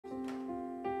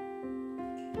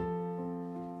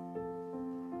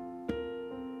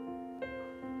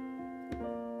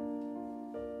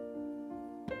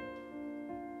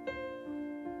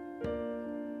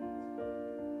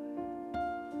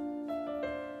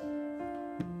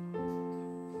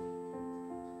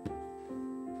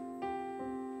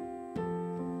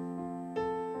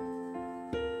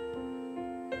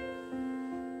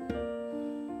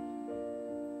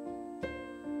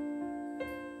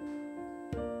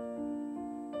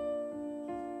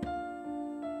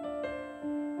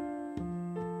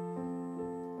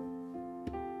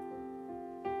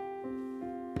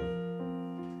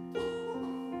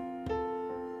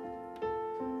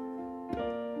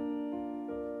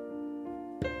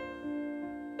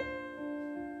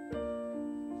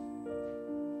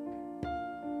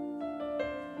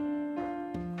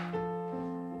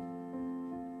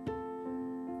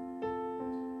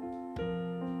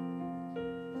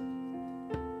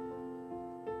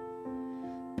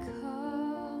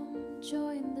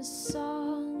Join the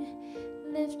song,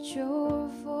 lift your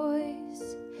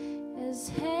voice as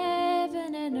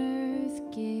heaven and earth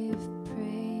give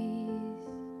praise.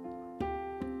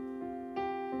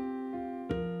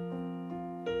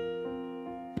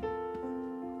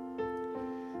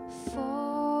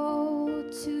 Fall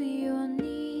to your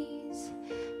knees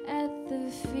at the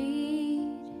feet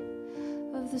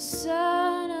of the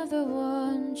Son of the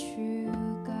one true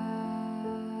God.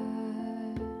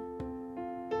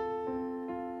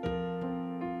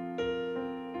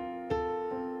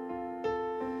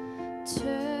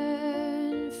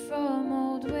 Turn from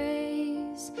old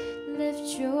ways,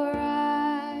 lift your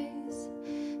eyes,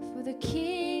 for the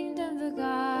kingdom of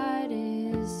God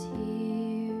is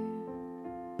here.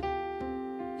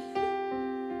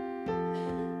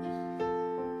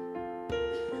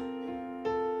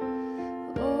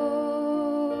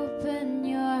 Open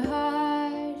your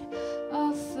heart,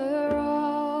 offer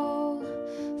all,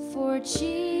 for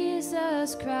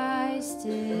Jesus Christ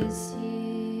is here.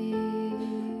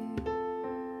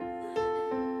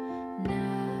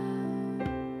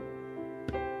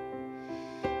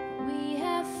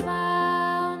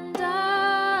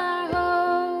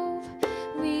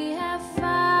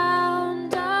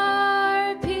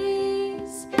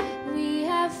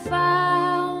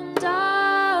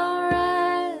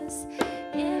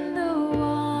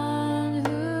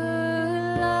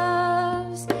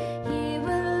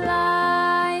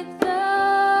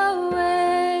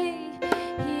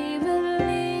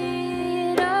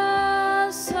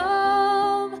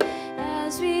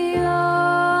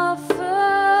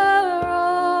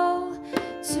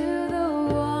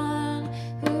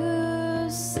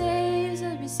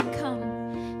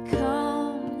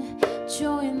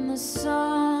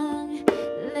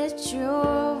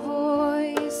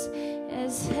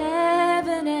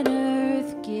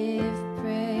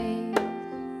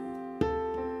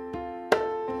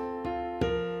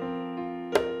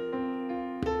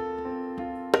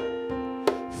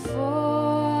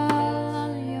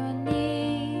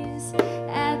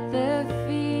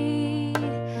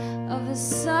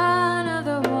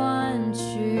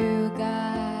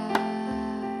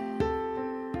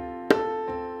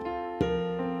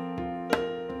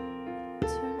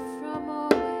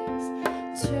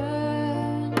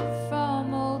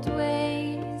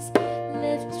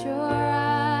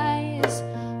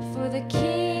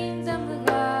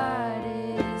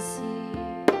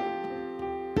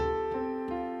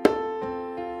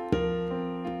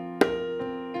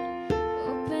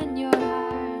 Open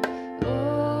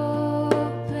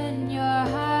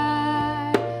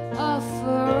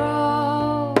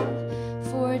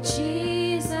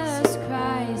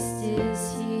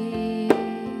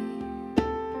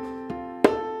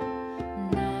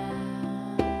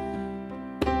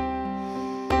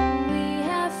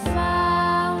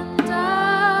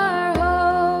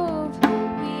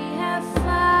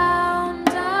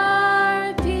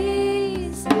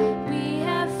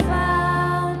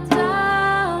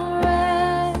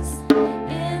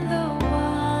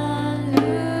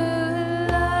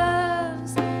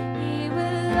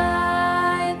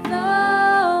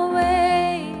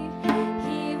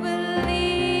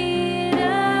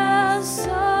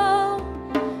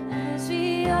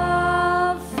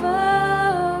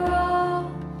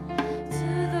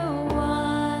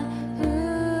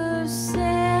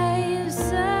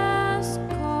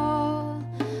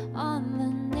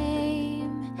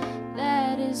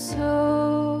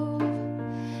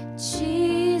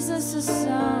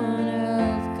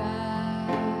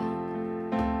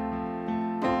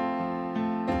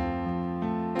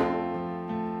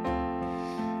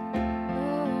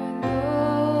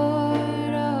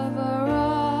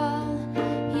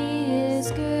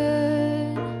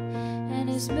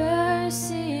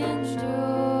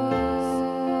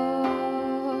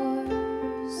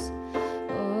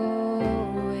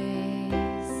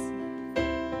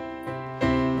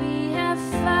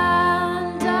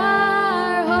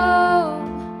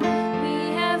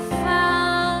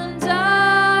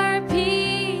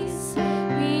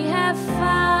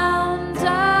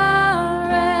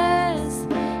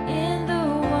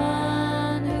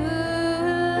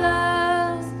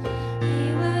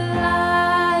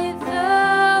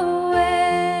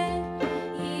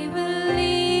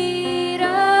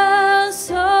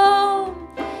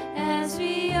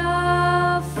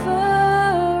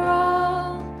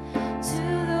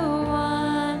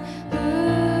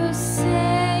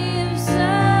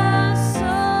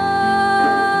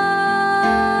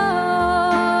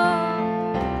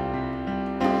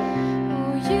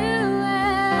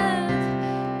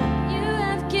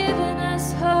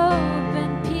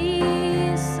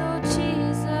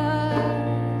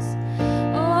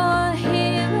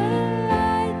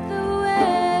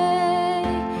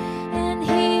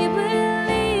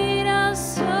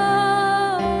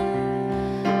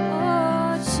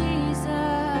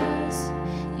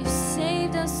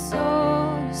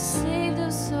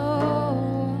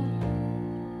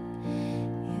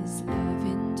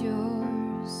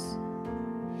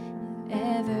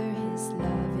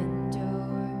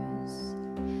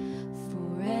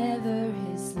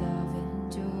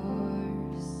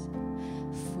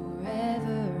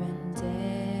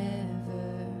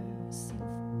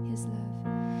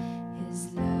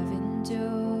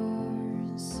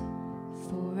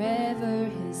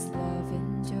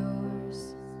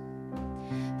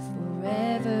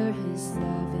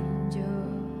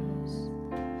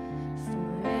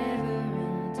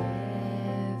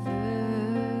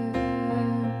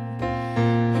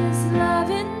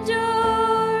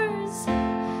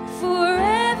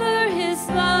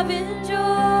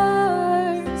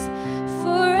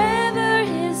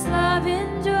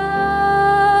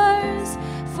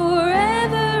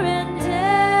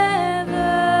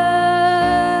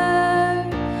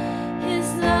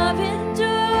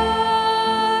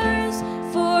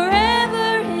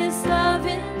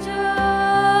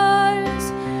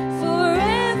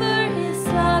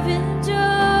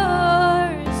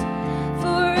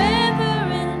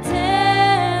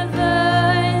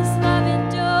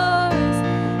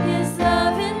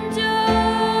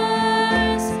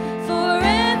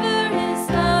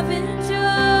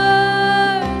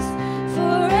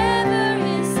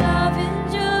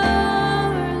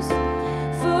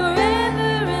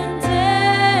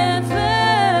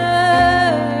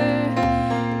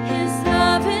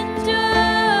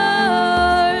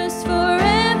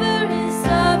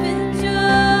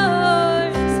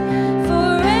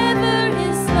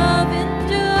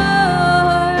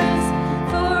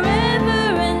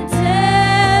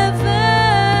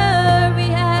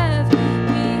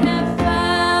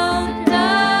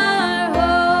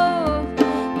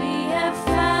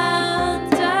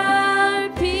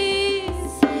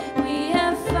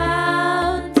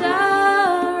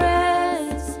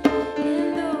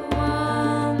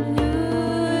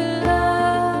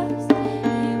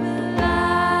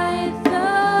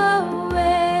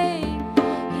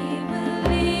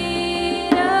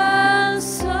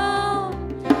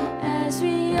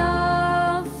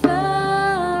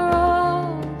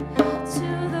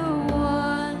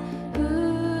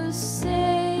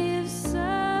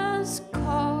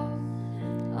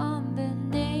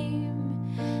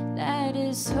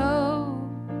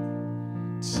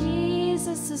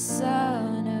Jesus, the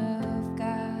Son of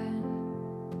God.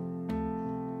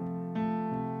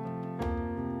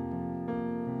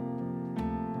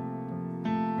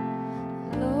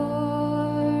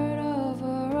 Lord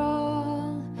over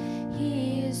all,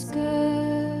 He is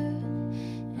good,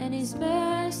 and His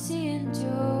mercy endures.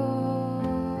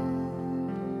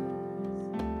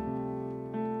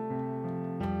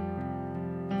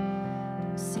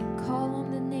 Sing, call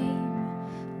on the name,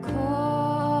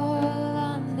 call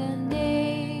on the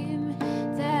name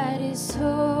that is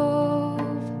hope,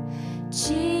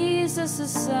 Jesus, the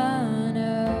Son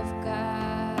of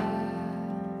God.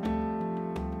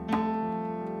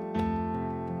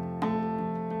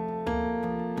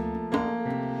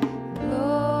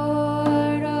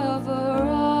 Lord over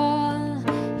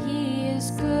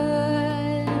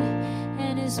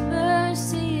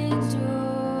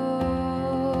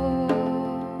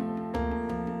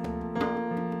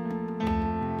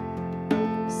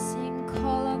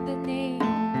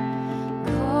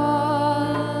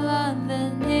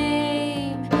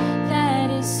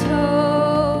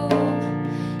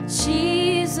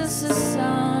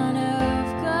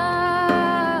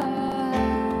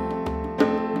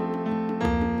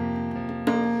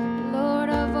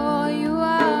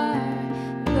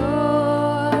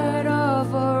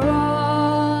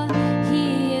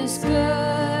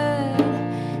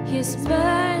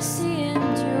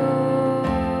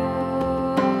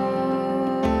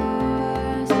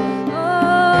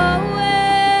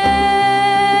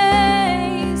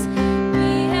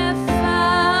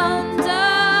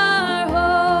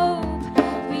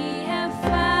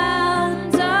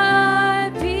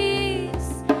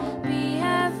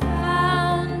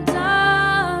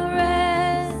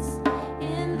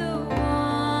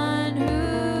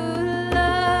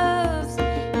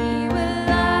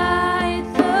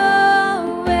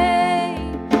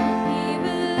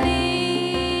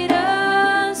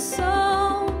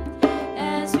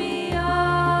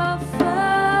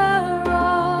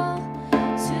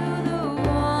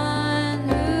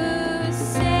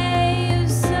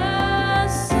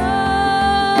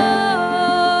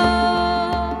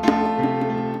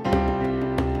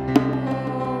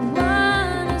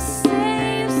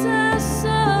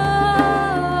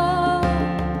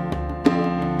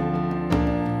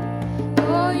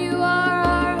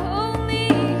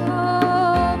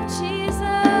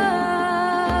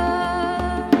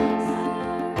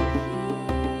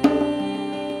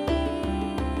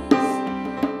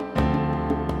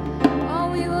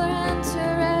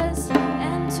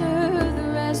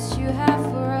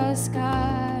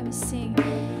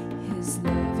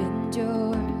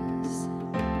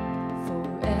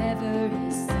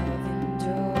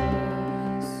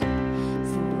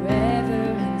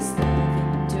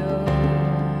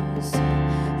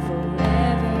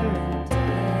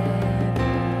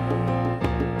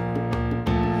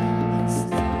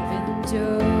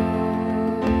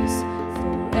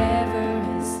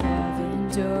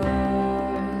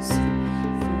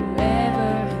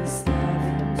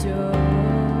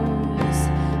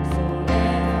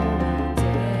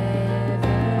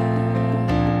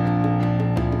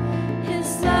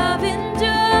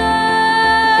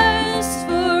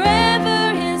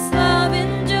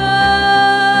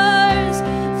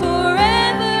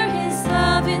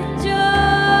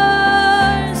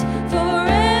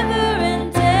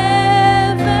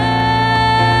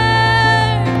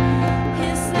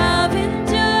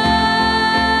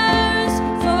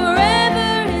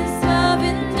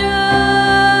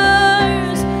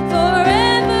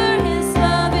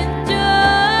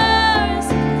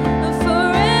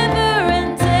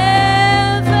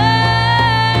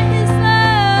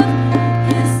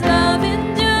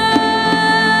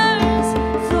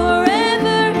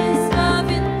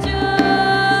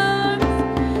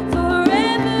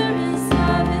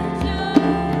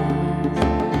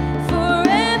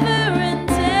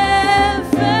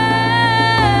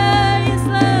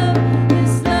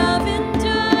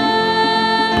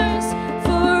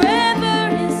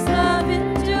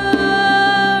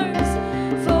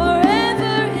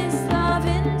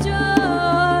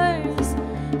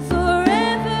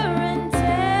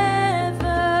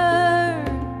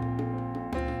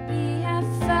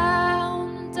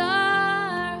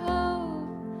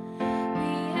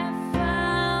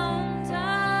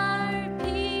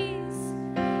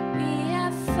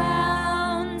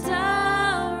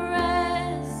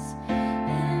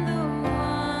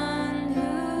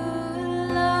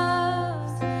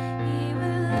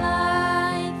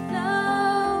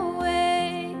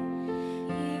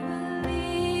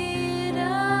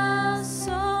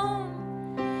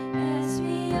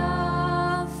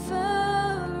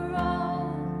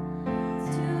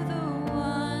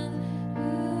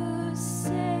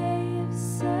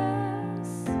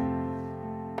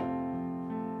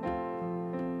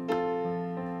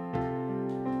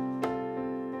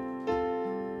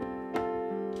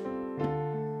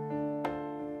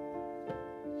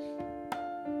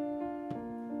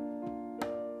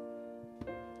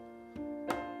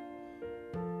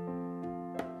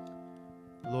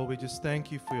we just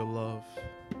thank you for your love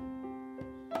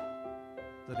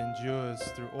that endures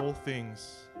through all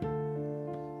things.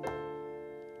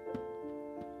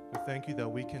 We thank you that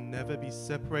we can never be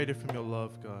separated from your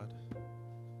love, God.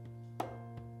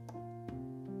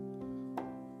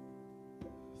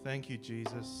 Thank you,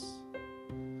 Jesus.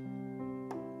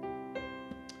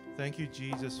 Thank you,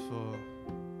 Jesus, for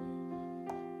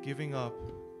giving up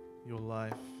your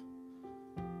life,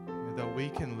 that we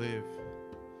can live,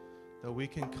 that we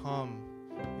can come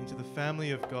into the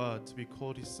family of God to be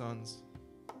called his sons.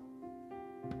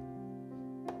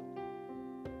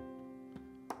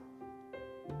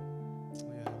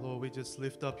 Lord, we just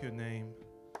lift up your name.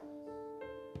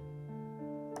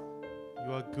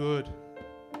 You are good.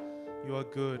 You are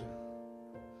good.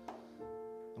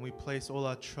 And we place all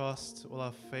our trust, all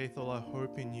our faith, all our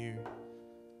hope in you.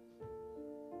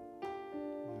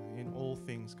 In all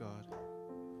things, God.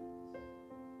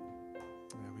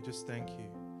 We just thank you.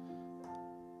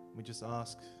 We just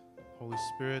ask, Holy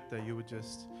Spirit, that you would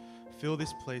just fill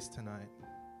this place tonight.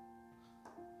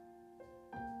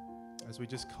 As we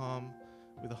just come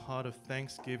with a heart of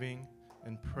thanksgiving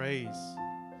and praise.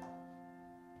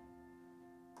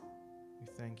 We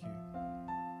thank you.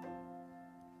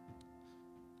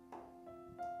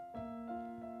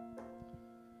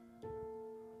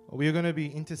 We are going to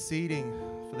be interceding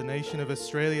for the nation of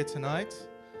Australia tonight.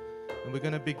 And we're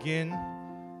going to begin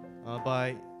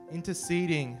by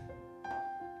interceding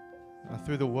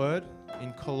through the word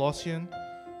in Colossians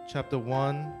chapter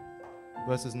 1,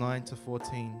 verses 9 to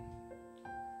 14.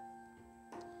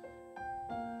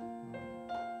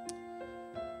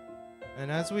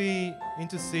 And as we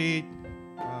intercede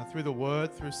through the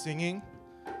word, through singing,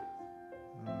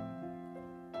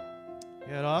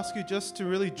 I'd ask you just to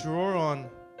really draw on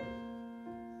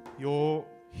your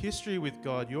history with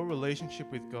God, your relationship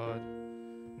with God,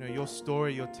 your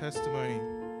story, your testimony.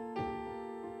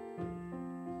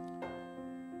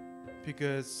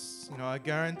 Because, I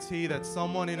guarantee that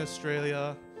someone in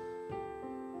Australia,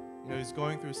 is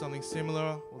going through something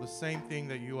similar or the same thing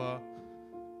that you are.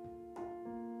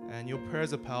 And your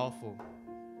prayers are powerful.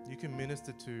 You can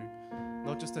minister to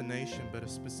not just a nation, but a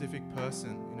specific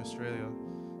person in Australia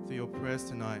through your prayers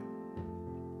tonight.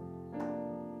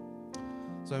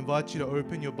 So I invite you to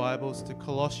open your Bibles to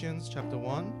Colossians chapter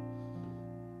 1,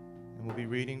 and we'll be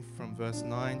reading from verse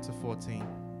 9 to 14.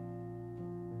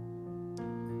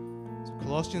 So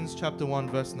Colossians chapter 1,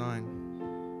 verse 9.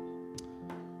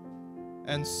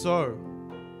 And so,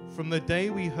 from the day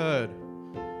we heard,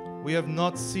 we have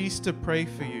not ceased to pray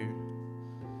for you,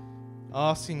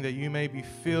 asking that you may be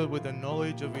filled with the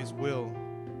knowledge of his will,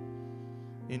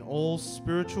 in all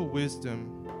spiritual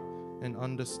wisdom and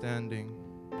understanding.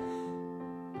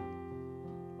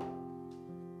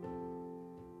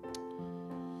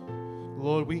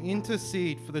 Lord, we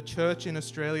intercede for the church in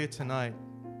Australia tonight.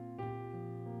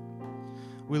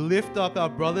 We lift up our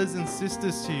brothers and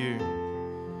sisters to you,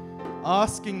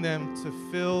 asking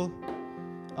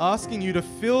you to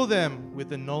fill them with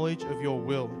the knowledge of your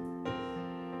will.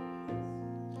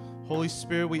 Holy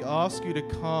Spirit, we ask you to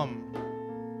come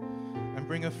and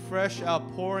bring a fresh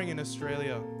outpouring in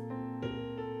Australia.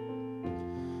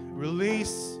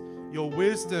 Release your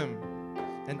wisdom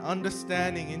and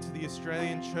understanding into the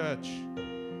Australian church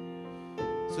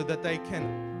so that they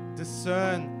can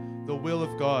discern the will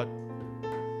of God.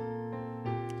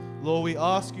 Lord, we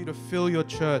ask you to fill your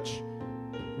church.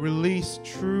 Release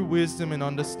true wisdom and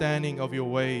understanding of your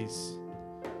ways.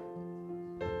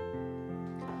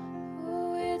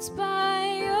 Oh, it's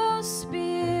by your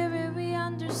Spirit we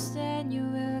understand your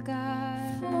will,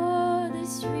 God. For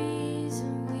this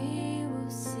reason we will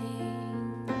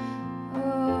sing.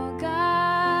 Oh,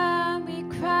 God, we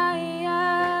cry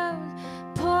out,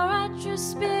 pour out your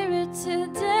Spirit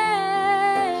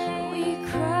today. We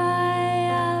cry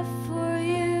out for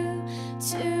you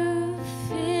to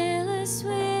fill us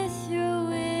with your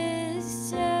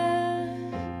wisdom.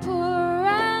 Pour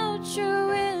out your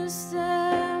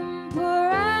wisdom.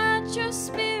 Pour out your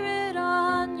Spirit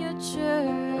on your church.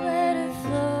 Let it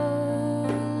flow,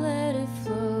 let it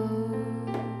flow.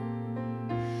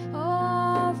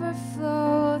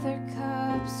 Overflow their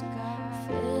cups, God.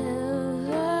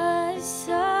 Fill us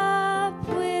up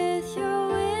with your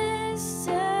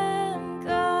wisdom,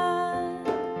 God.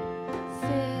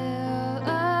 Fill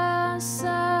us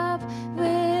up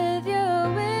with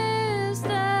your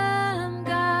wisdom,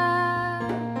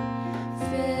 God.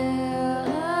 Fill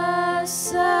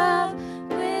us up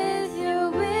with your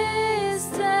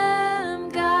wisdom,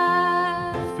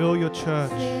 God. Fill your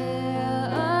church.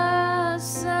 Fill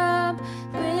us up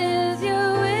with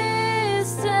your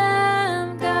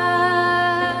wisdom,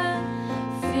 God.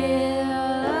 Fill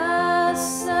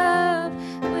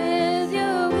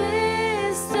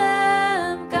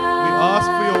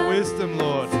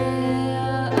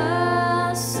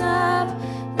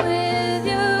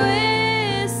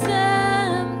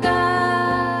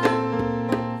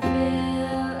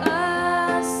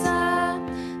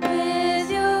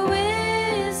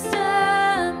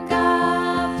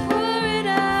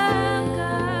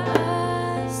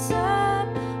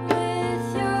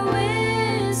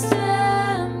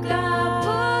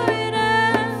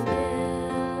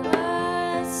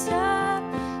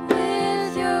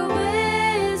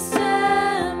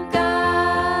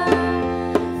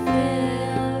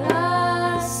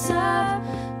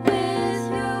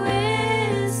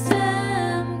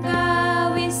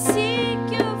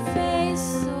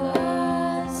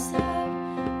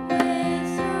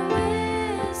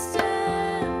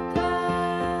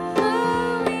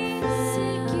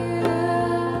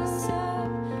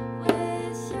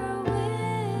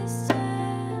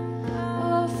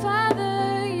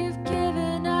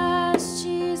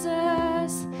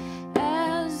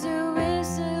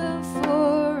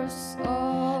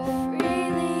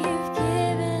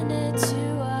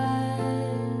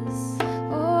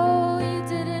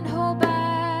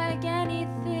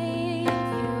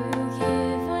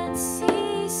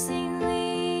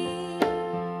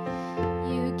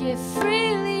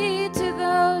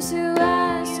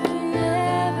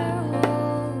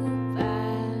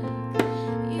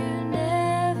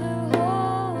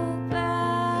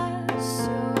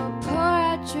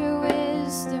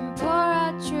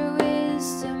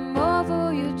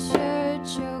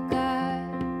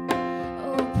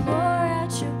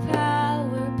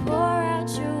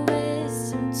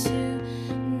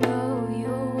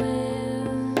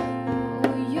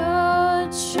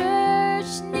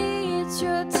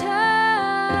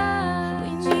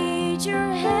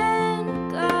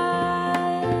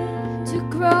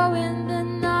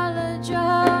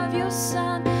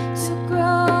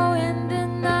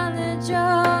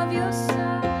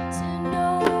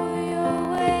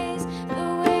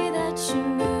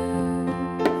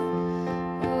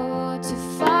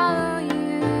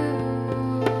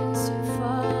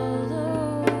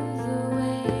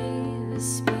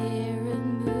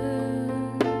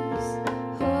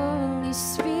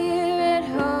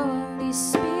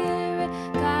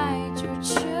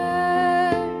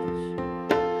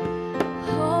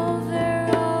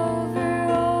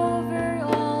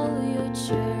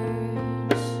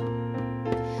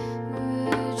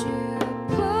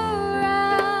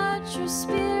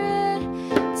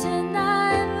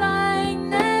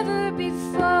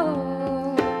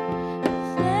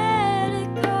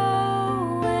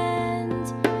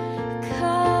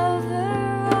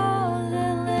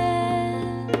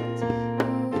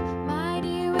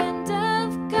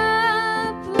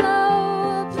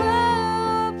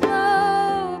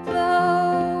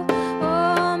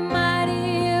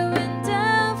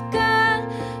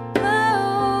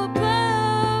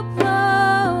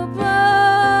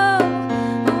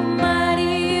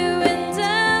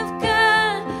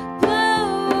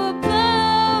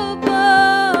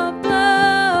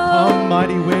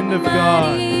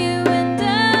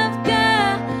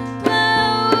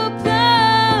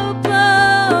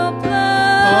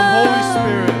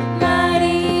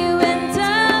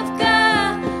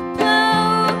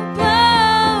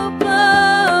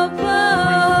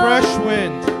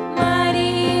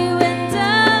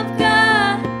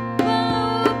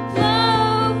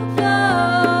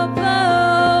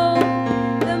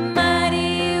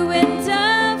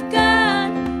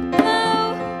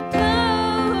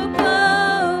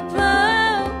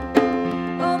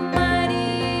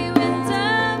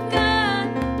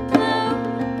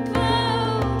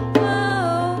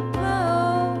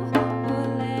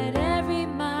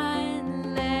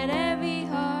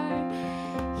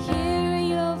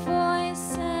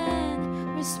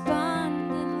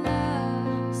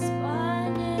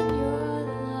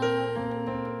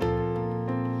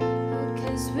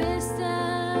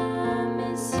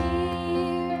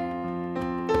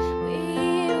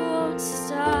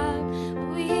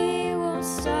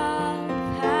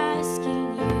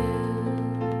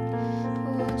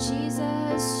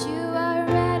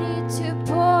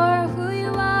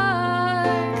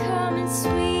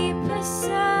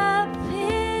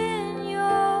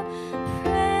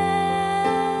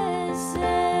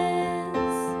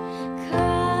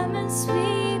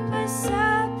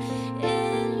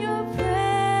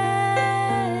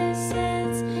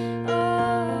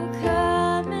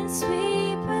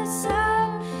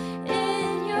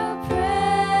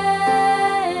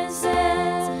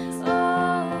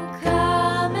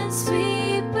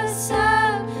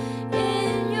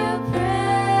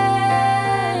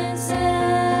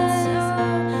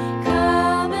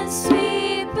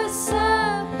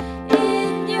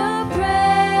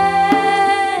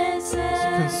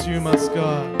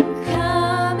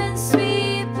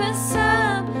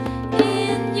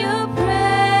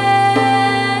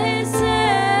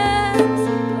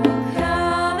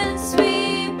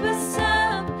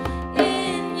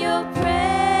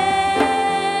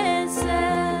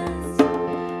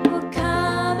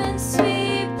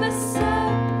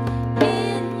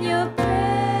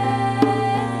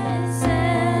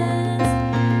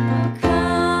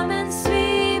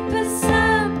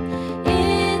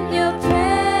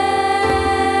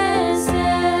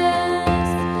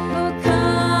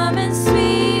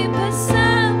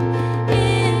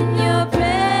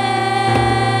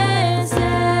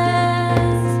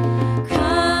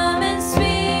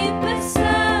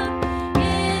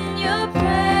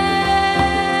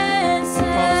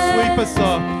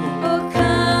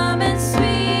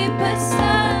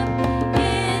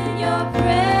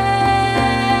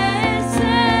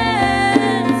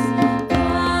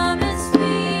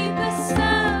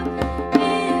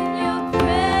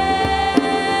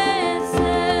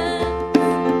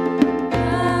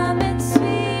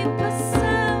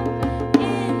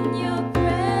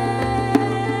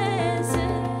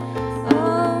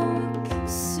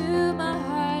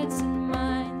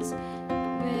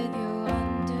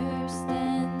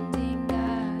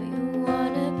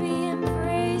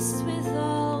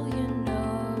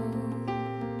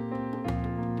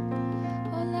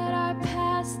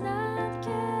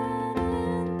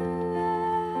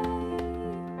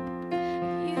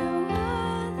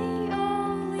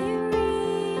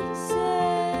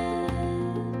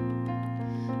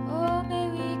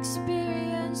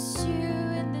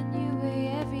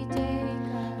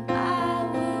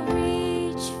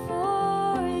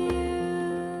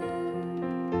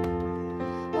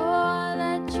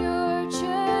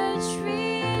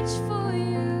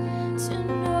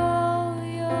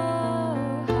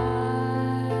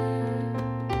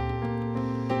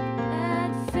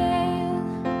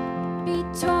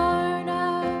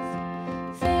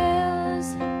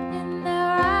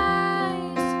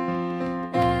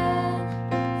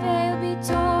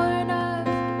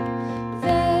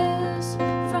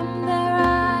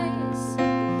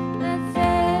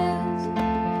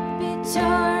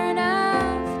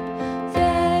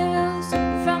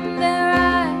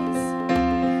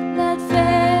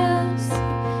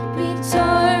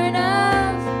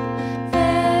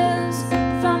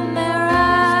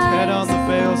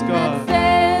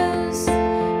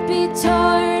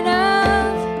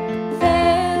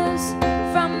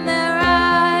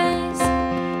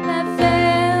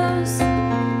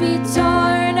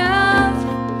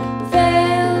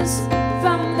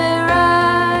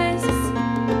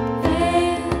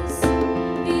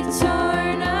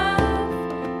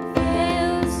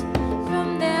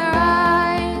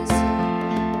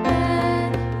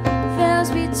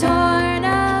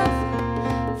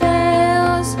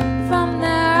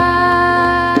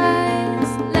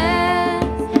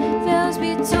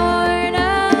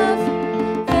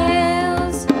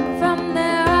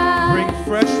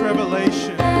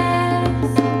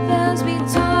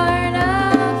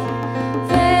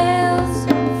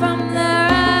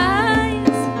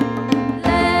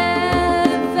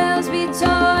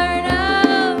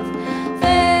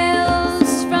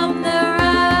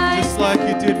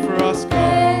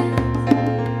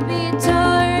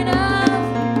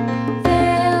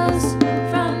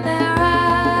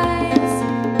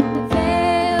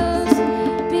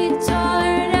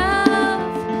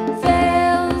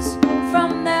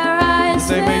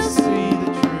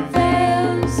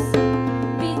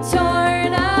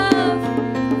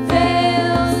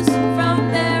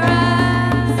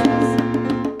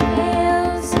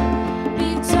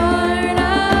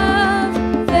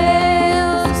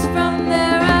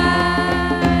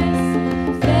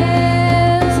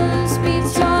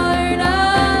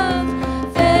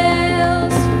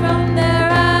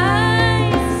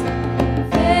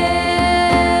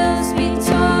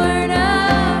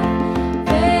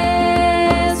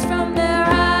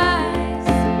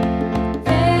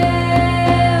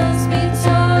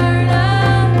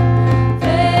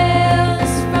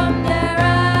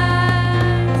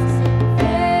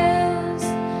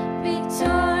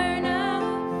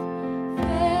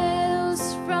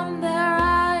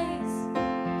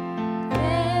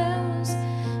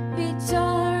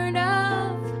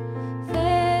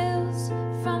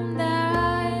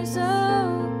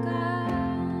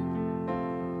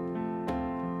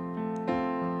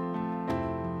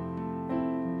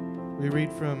We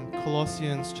read from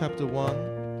Colossians chapter 1,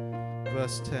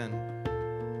 verse 10.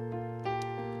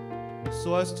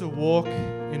 So as to walk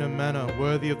in a manner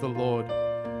worthy of the Lord,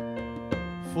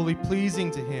 fully pleasing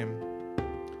to Him,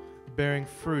 bearing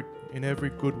fruit in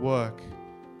every good work,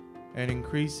 and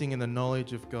increasing in the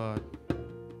knowledge of God.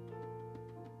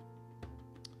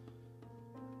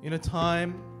 In a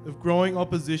time of growing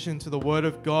opposition to the Word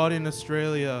of God in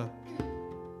Australia,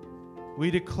 we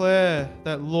declare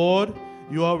that, Lord,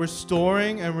 you are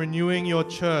restoring and renewing your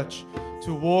church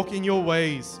to walk in your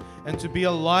ways and to be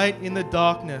a light in the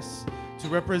darkness, to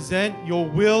represent your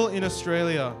will in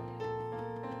Australia.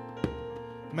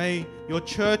 May your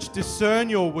church discern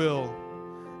your will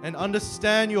and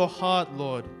understand your heart,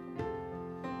 Lord,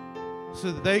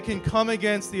 so that they can come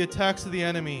against the attacks of the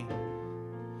enemy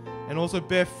and also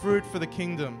bear fruit for the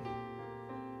kingdom.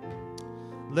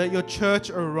 Let your church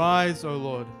arise, O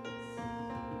Lord.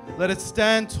 Let it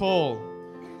stand tall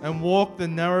and walk the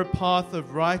narrow path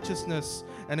of righteousness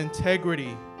and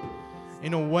integrity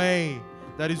in a way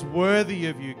that is worthy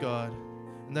of you, God,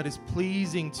 and that is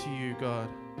pleasing to you, God.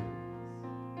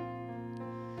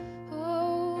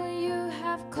 Oh, you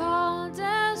have called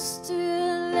us to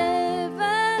live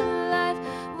a life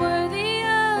worthy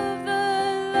of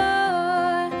the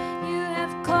Lord. You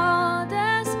have called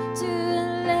us to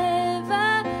live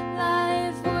a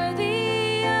life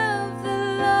worthy of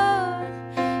the Lord.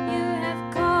 You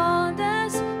have called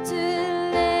us to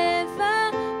live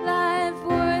a life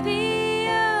worthy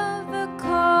of the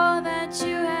call that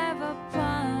you have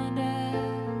upon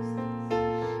us,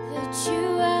 that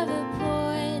you have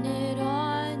appointed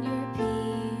on your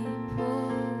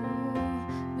people.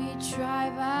 We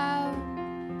drive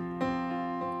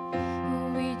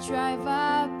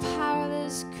out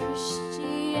powerless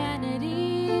Christianity.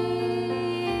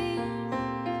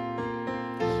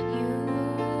 You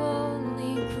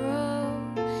only grow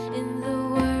in the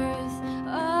worth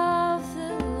of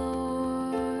the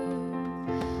Lord.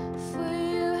 For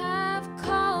you have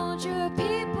called your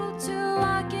people to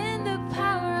walk in the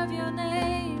power of your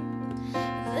name,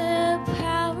 the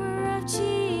power of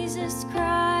Jesus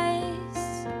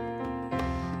Christ.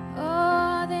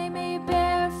 Oh, they may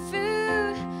bear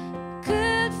fruit, good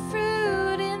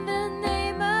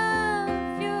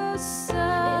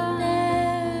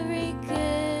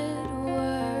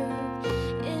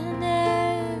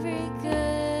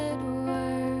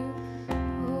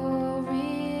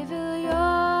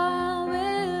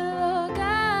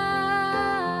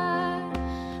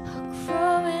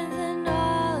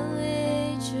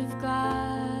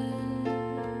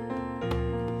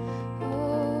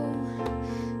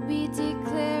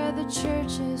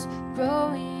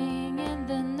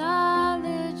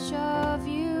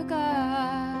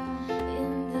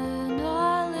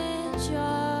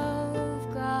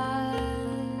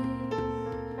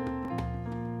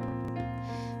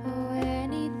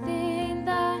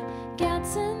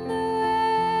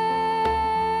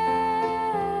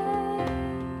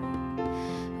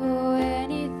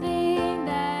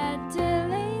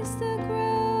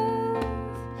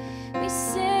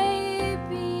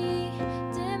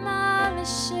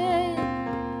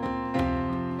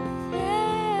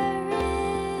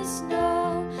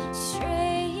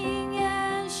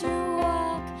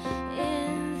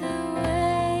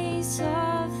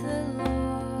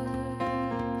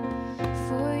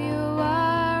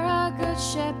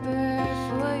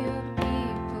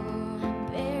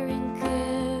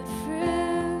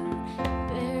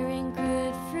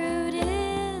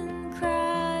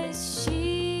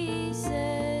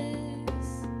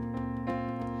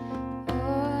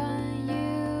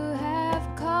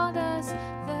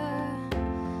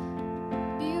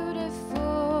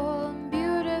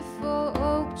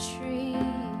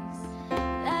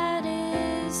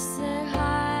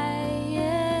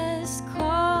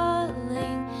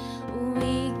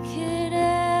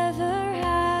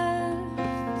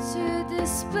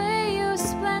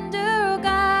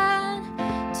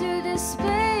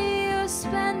display your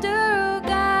splendor, oh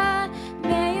God.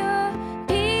 May your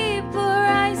people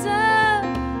rise up.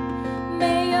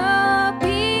 May your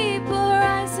people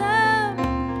rise up.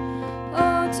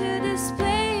 Oh, to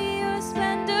display your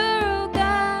splendor, oh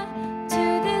God.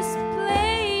 To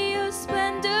display your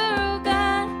splendor, oh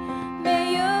God.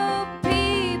 May your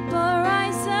people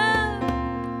rise up.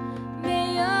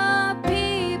 May your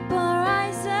people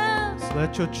rise up. So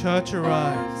let your church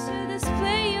arise. To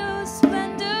display your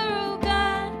splendor, oh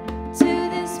God. To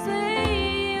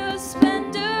display your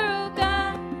splendor, oh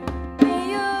God.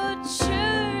 May your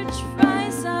church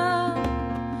rise up.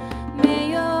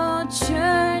 May your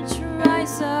church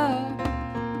rise up.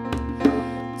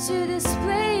 To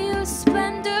display your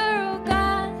splendor, oh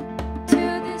God.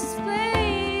 To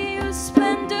display your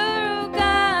splendor, oh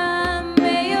God.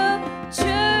 May your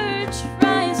church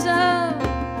rise up.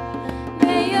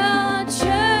 May your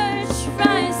church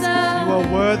rise up. You are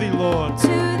worthy, Lord.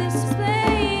 To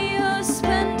display your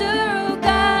splendor, oh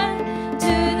God.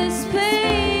 To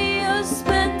display your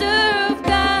splendor, oh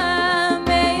God.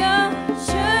 May your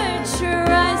church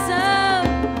rise up.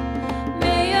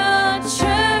 May your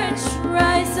church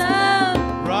rise up.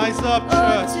 Rise up,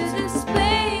 Oh, church. to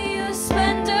display your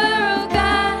splendor, oh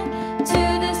God. To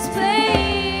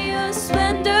display your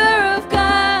splendor, oh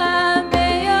God.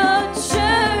 May your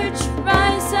church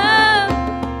rise up.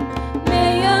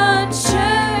 May your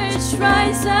church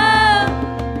rise up.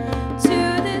 To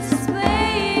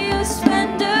display your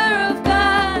splendor of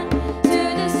God. To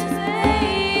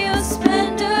display your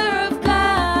splendor of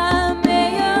God. May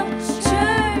your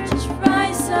church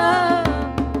rise up.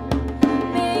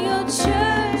 May your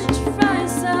church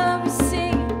rise up.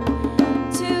 Sing.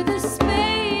 To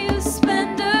display your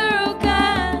splendor, oh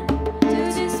God.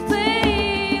 To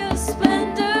display your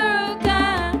splendor, oh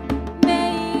God.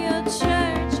 May your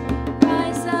church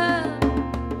rise up.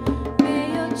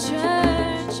 May your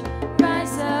church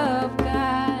rise up,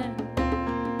 God.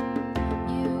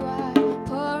 You are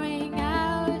pouring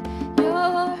out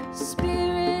your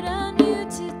spirit on you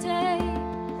today.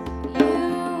 You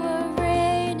are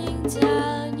raining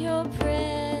down your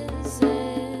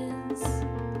presence.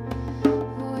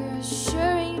 Oh, you're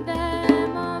assuring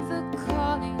them of the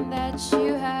calling that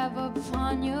you have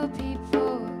upon your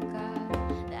people,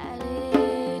 God. That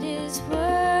it is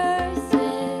worth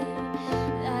it.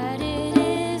 That it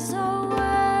is all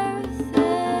worth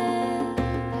it.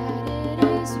 That it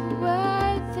is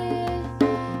worth it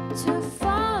to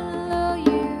follow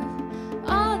you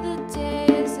all the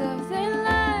days of their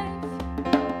life.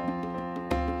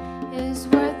 Is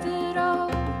worth it all.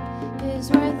 Is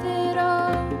worth it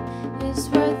all. Is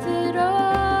worth it all.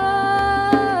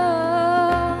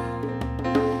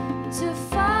 To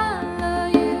follow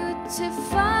you, to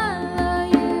follow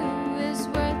you is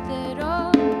worth it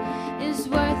all. Is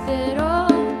worth it all.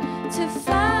 To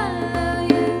follow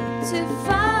you, to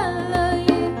follow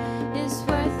you is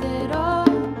worth it all.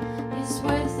 Is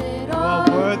worth it You all.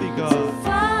 are worthy, To God.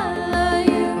 follow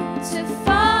you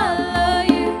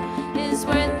is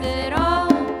worth it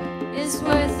all. Is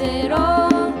worth it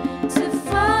all. To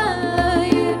follow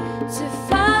you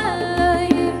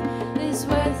is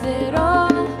worth it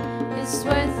all. Is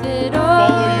worth it all.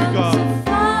 Follow you, God. To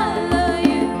follow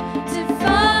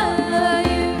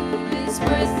you is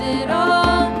worth it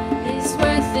all. Is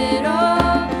worth it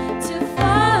all. To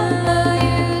follow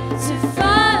you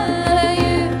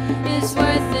is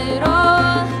worth it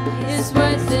all. Is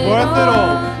worth it Worth it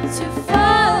all. To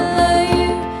follow you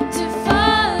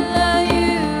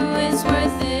is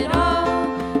worth it all.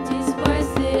 Is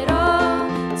worth it all.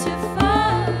 To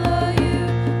follow you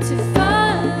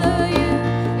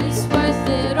is worth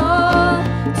it all.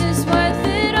 Is worth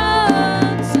it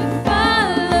all. To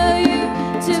follow you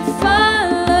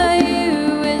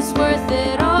is worth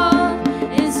it all.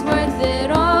 Is worth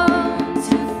it all.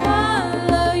 To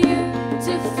follow you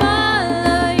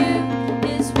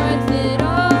is worth it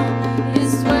all.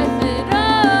 Is worth it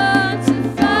all. To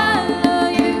follow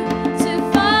you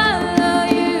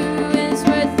is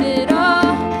worth it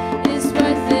all. Is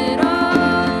worth it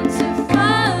all. To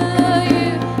follow you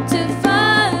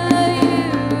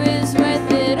is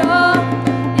worth it all.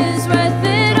 Is worth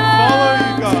it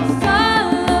all. To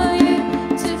follow you,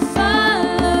 God. To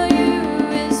follow you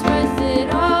is worth it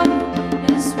all.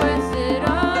 Is worth it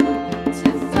all. To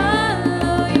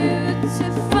follow you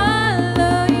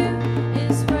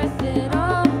is worth it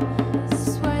all.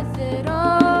 Is worth it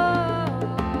all.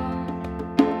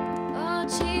 Oh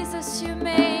Jesus, you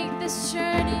make this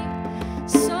journey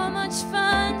so much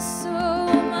fun, so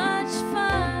much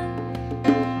fun.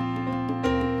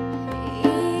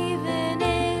 Even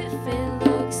if it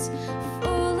looks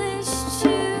foolish to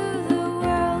the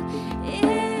world,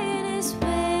 it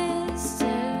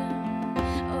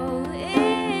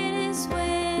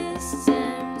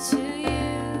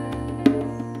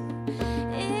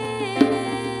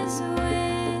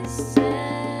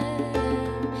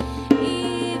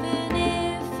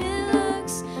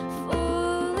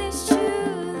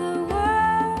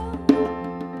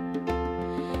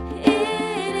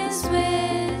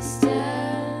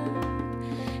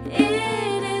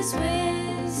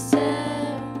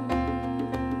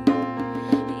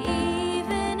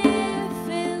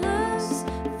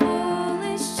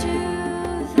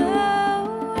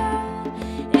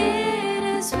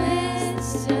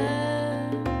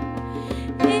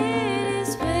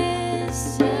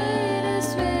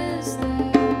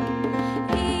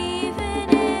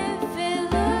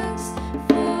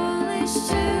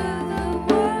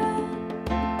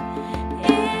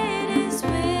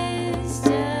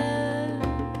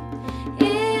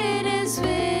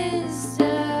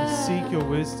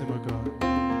God.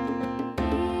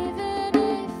 Even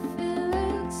if it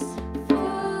looks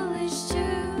foolish to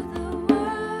the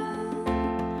world,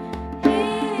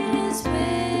 it is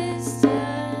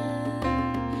wisdom.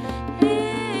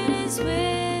 It is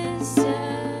wisdom.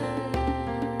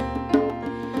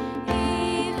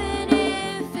 Even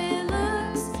if it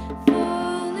looks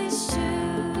foolish to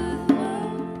the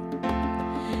world,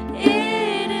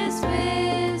 it is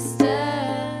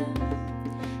wisdom.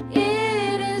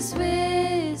 It is wisdom.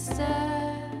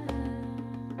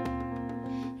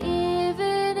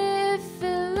 Even if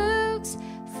it looks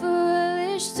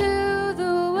foolish to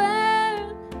the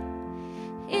world,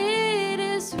 it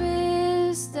is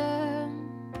wisdom.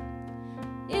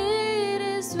 It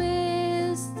is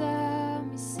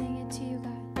wisdom. We sing it to you,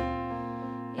 God.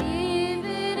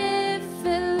 Even if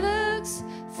it looks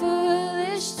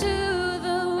foolish to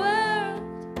the world,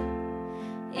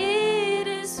 it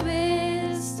is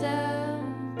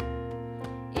wisdom.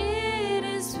 It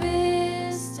is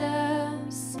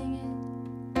wisdom. Sing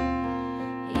it.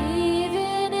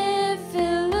 Even if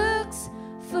it looks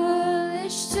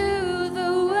foolish to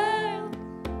the world,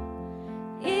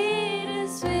 it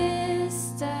is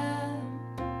wisdom.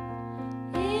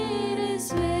 It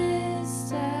is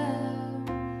wisdom.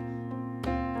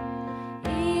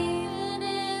 Even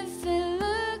if it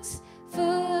looks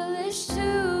foolish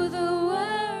to the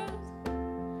world,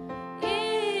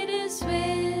 it is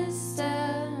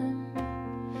wisdom.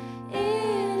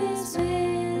 It is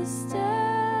wisdom.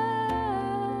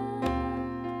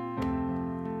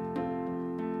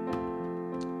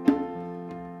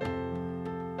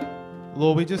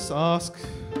 Lord, we just ask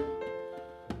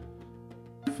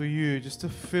for you just to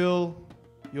fill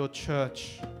your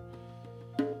church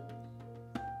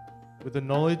with the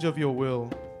knowledge of your will,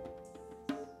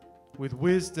 with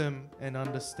wisdom and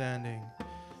understanding.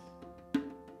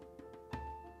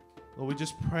 Lord, we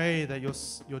just pray that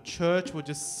your church will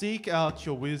just seek out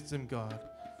your wisdom, God.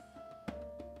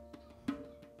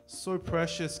 So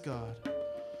precious, God.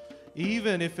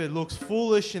 Even if it looks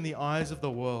foolish in the eyes of the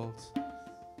world,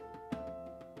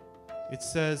 it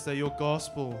says that your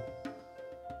gospel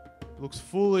looks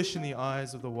foolish in the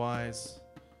eyes of the wise.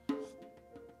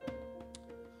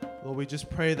 Lord, we just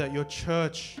pray that your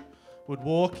church would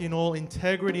walk in all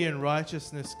integrity and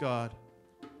righteousness, God.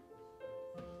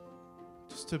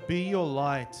 Just to be your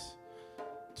light,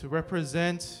 to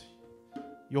represent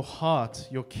your heart,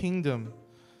 your kingdom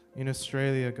in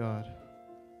Australia, God.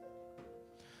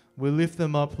 We lift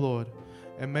them up, Lord,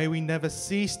 and may we never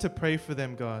cease to pray for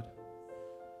them, God.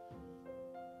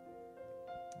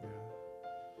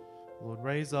 Lord,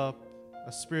 raise up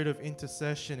a spirit of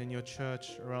intercession in your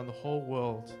church around the whole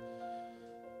world.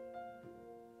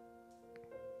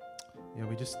 Yeah,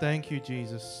 we just thank you,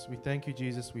 Jesus. We thank you,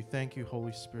 Jesus. We thank you,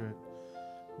 Holy Spirit.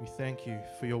 We thank you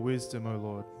for your wisdom, O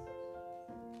Lord.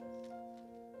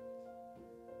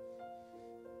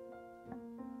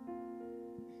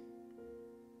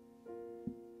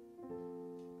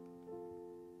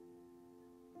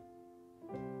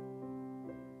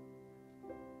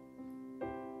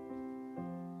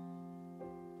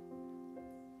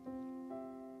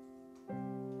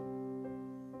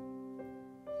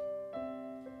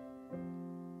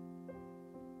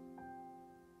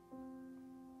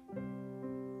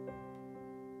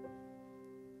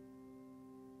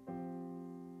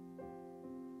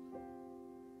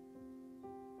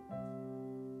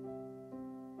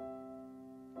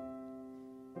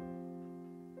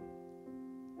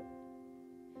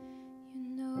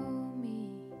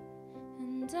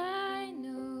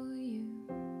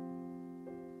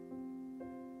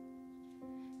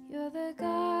 the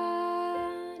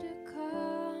God who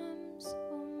calms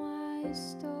all my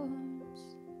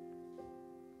storms.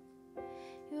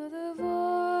 You're the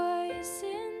voice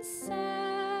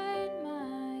inside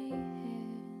my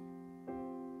head.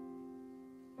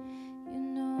 You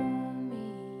know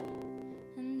me,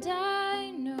 and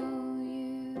I know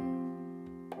you.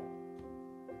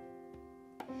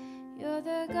 You're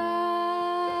the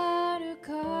God who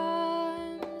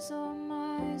calms all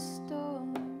my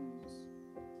storms.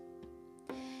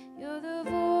 You're the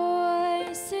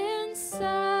voice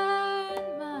inside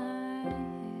my head.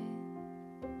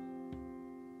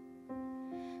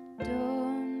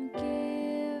 Don't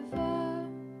give up.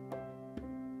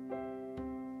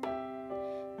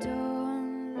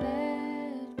 Don't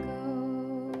let go.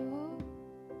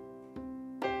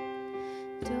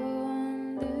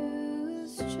 Don't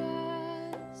lose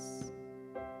trust.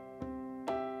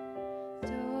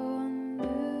 Don't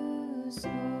lose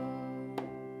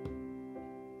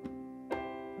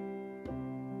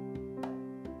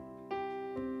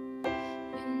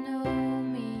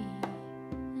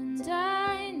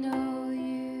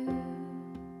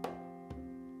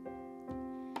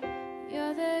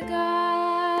You're the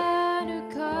God who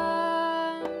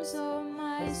calms all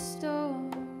my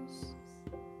storms.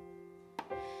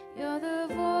 You're the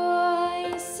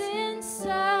voice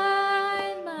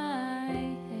inside my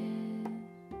head.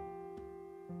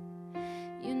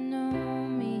 You know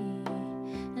me,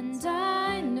 and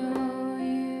I know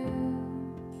you.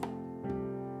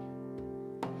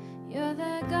 You're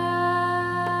the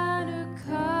God who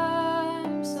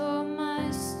calms all my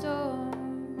storms.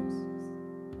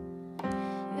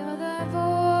 You're the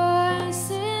voice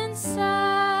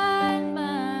inside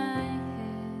my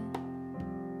head.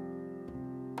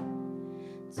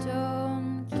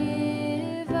 Don't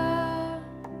give up.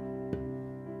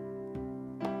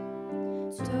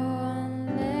 Don't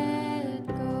let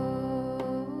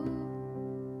go.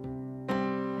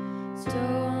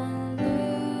 Don't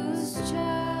lose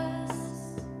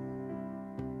trust.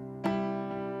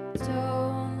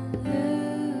 Don't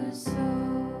lose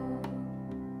hope.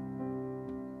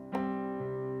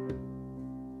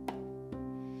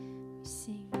 We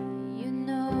sing, you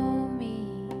know me,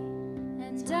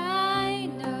 and I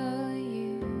know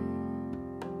you.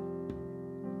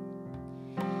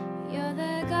 You're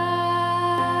the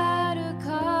God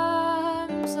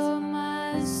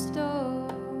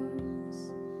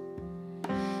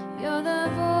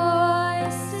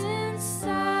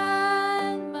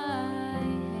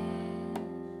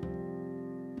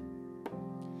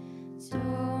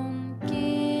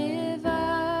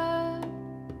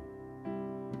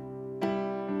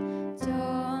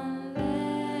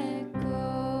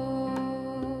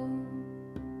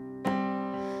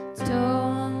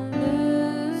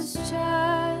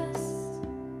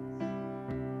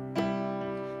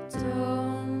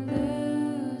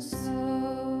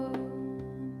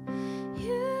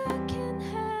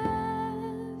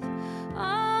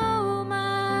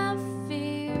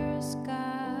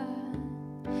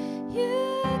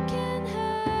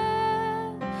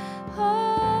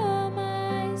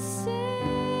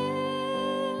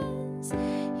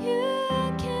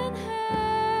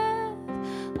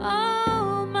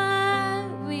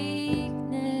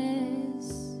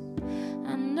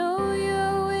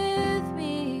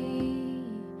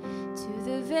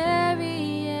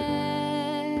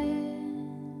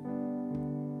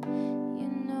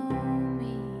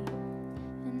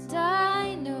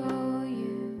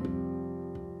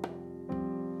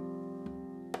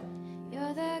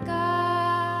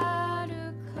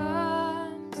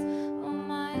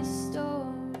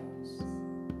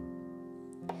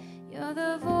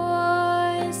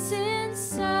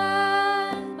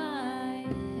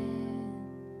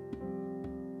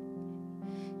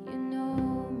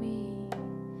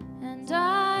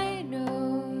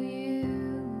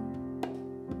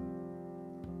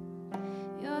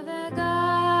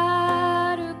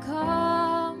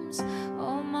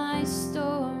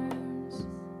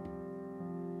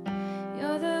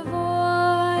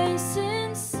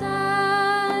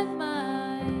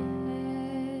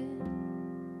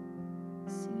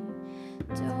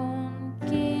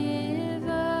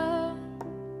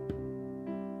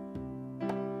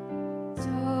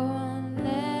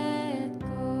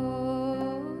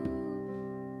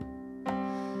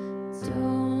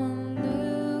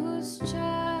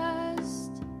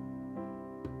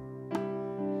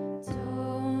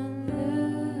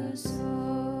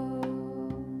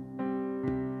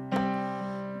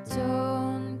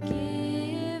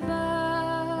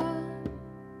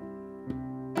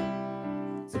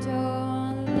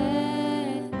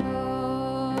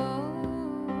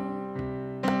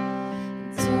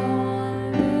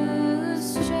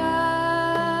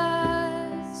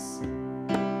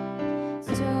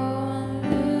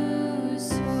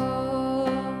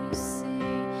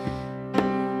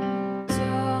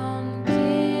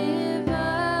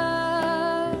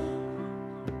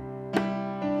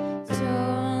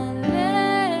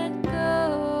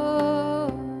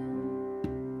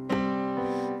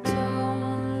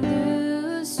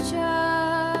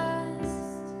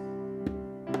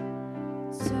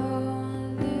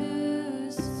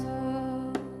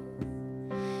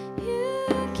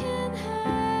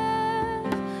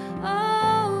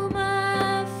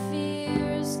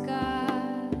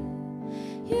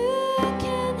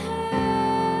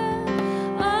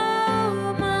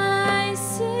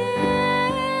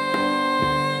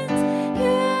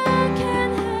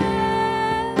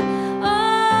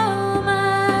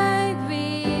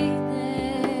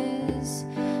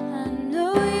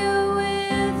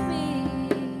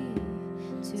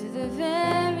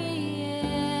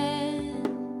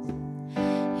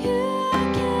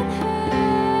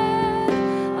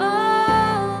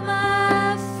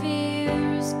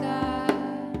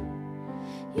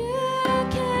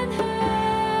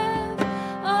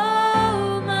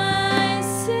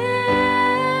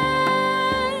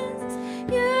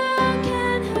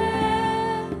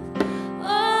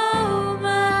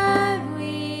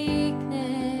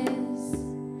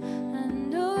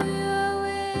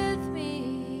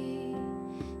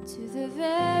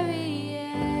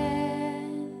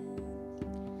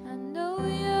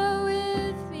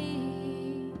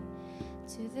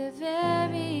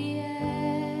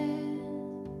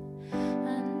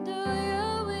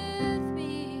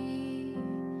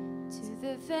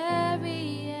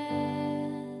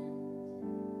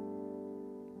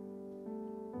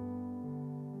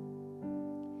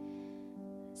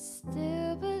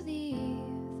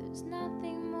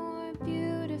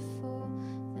beautiful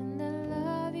than the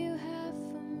love you have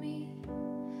for me.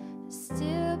 I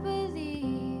still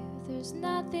believe there's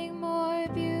nothing more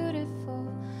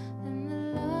beautiful than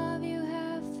the love you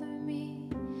have for me.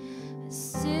 I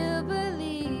still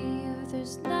believe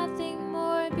there's nothing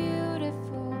more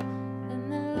beautiful than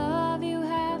the love you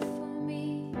have for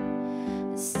me.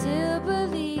 I still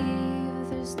believe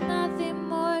there's nothing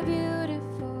more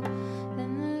beautiful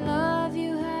than the love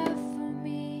you have for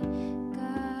me,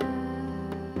 God.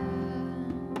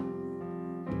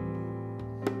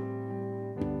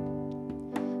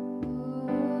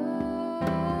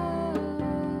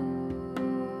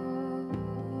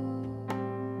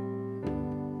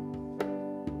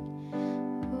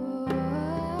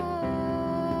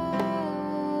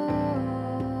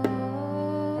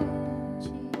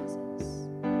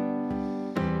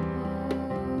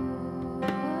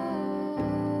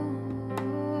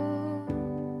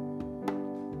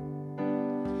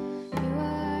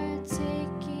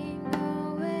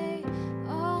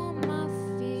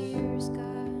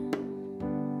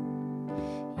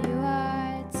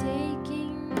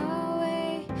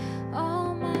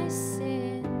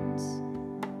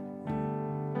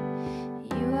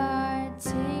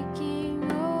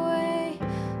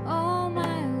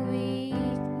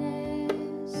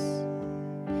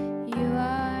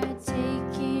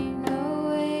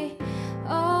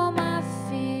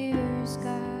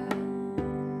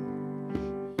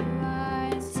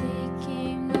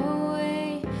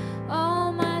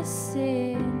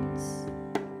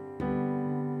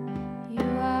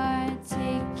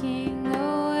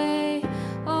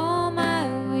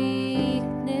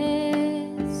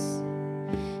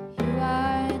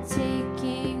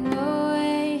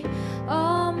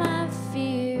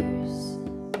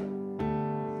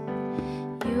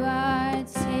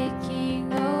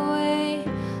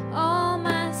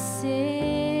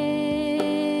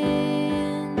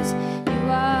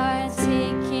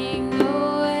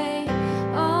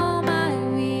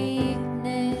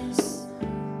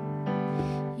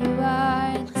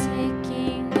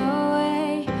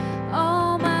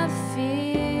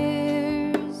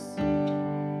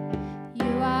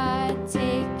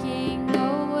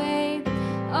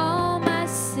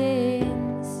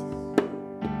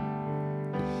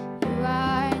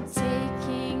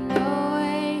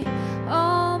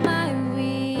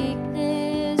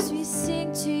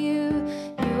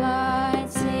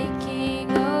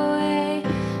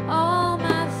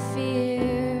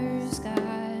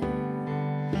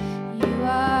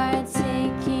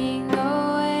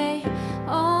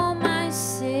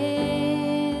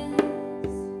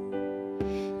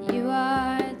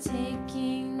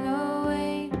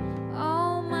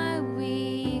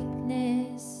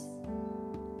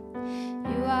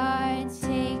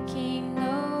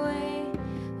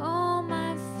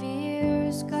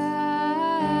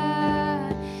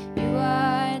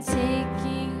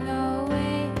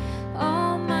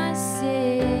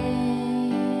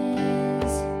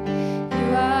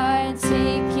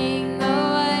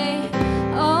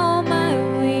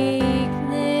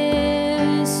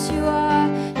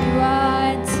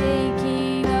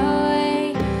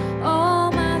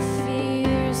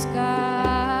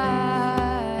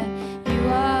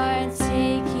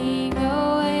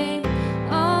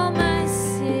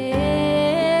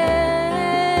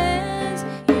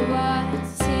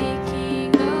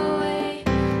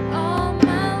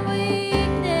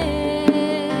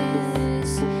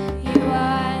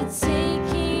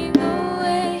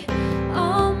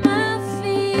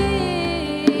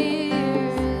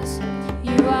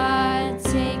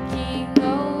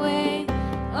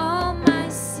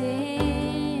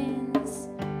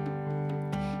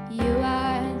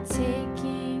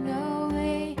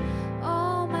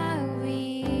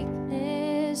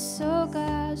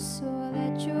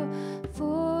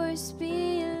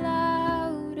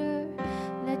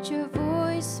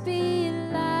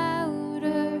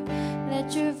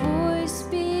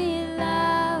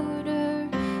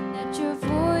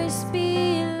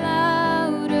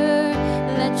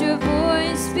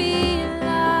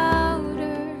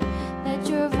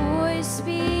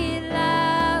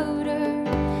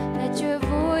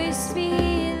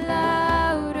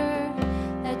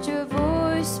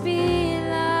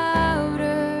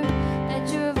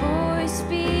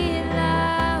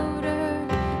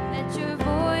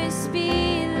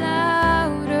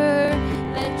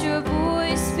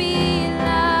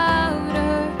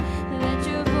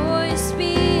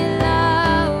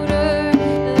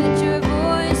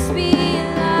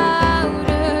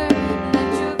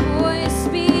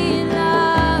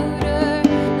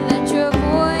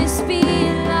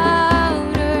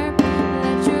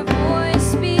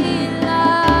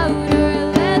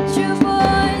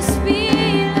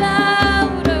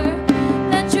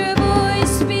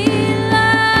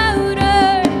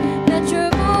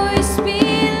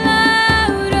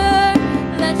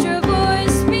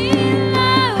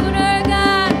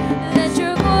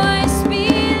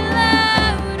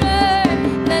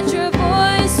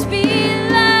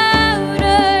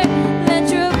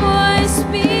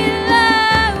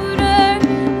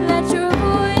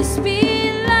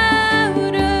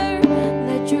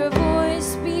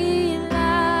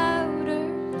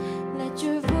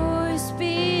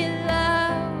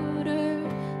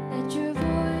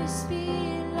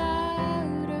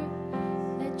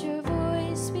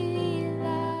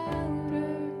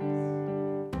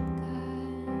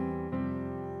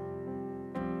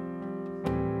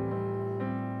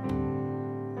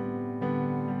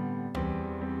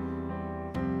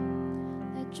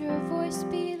 your voice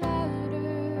be louder,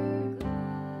 God.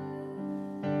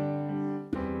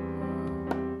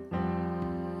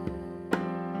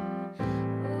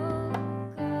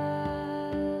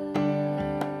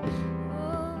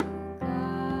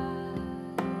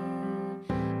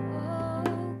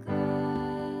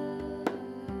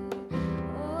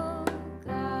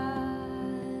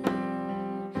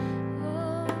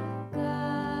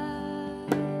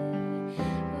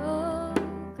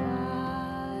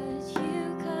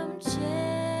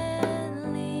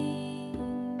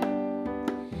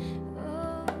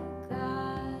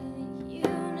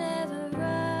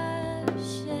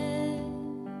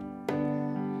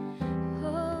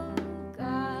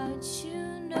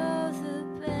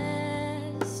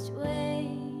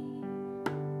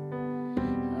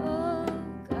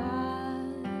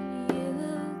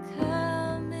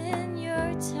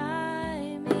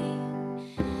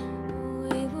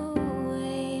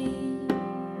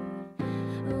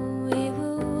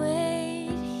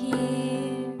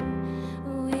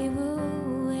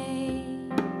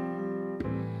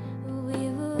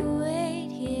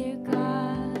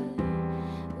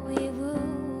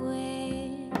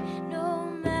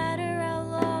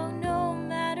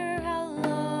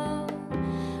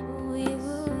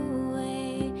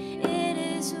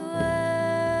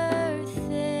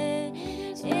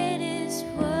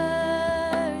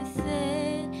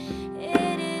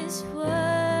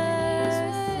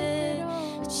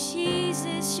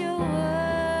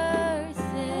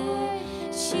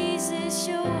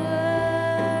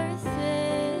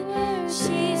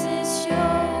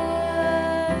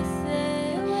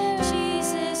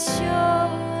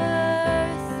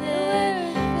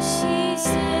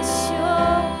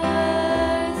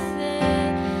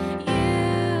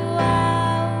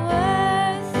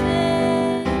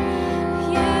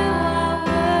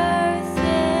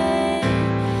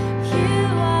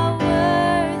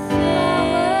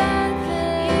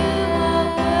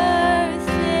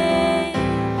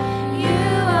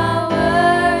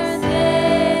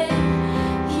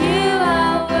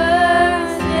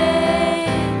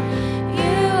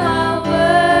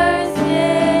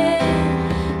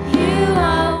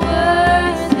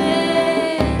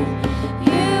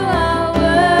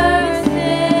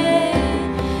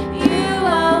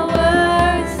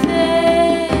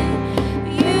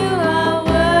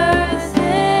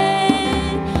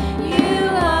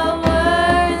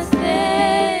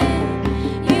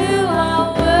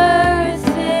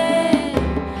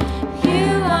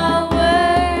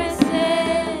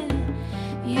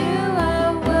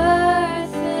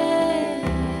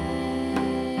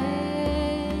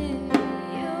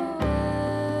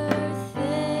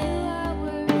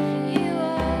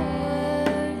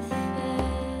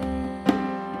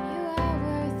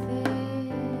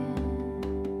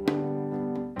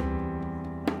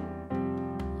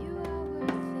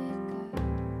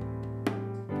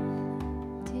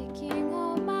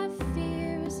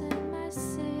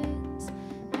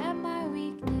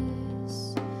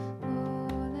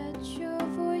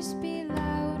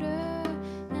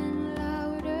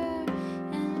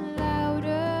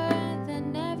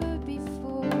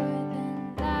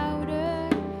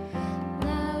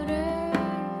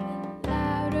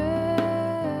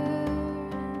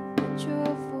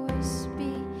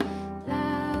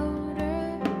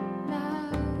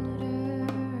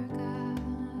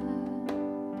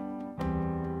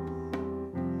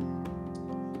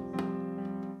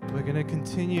 We're going to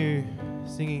continue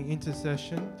singing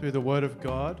intercession through the Word of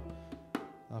God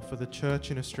for the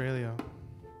church in Australia.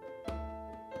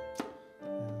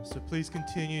 So please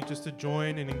continue just to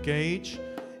join and engage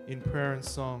in prayer and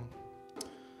song.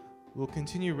 We'll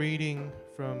continue reading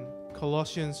from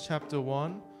Colossians chapter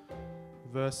 1,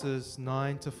 verses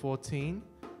 9 to 14.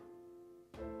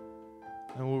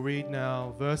 And we'll read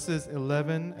now verses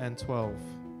 11 and 12.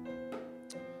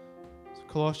 So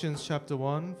Colossians chapter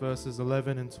 1, verses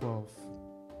 11 and 12.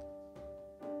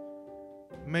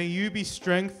 May you be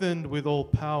strengthened with all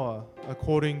power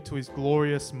according to his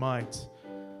glorious might,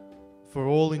 for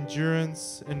all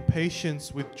endurance and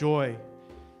patience with joy,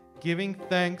 giving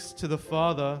thanks to the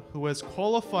Father who has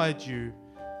qualified you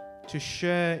to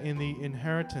share in the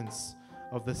inheritance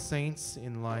of the saints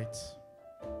in light.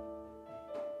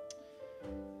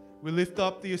 We lift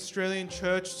up the Australian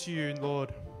church to you,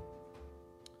 Lord.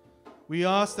 We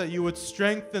ask that you would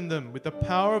strengthen them with the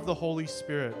power of the Holy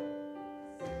Spirit.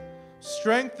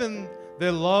 Strengthen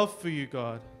their love for you,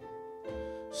 God.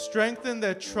 Strengthen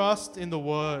their trust in the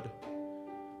Word.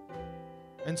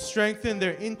 And strengthen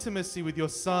their intimacy with your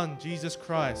Son, Jesus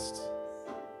Christ.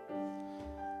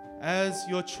 As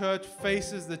your church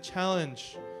faces the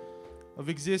challenge of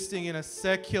existing in a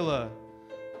secular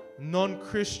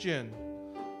non-Christian,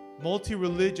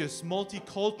 multi-religious,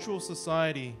 multicultural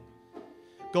society.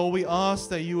 God, we ask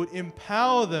that you would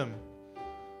empower them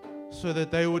so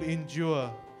that they would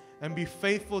endure and be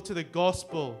faithful to the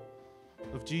gospel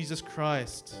of Jesus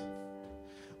Christ.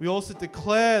 We also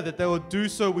declare that they will do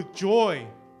so with joy.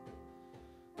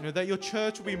 That your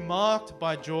church will be marked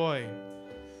by joy.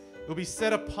 It will be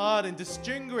set apart and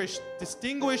distinguished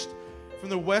from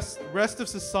the rest of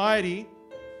society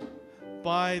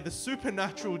by the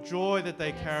supernatural joy that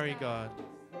they carry, God.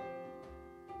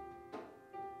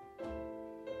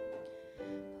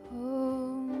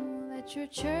 Oh, let your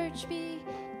church be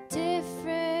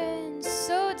different,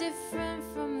 so different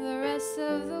from the rest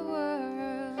of the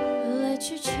world. Let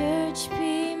your church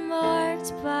be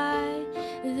marked by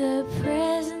the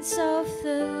presence of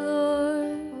the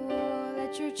Lord. Oh,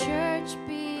 let your church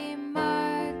be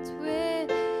marked with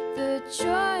the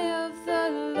joy of the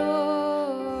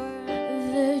Lord.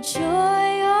 The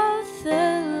joy of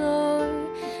the Lord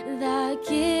that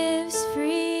gives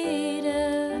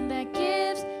freedom, that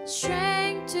gives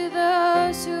strength to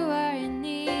those who are in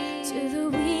need. To the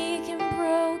weak and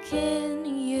broken,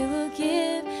 you will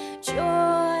give joy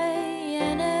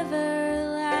and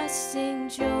everlasting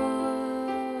joy.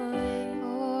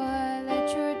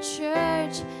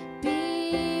 Church,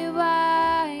 be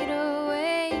wide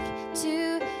awake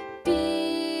to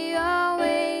be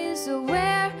always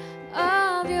aware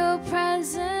of your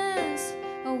presence,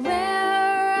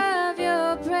 aware of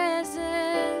your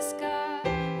presence, God.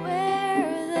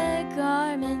 Wear the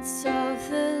garments of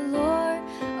the Lord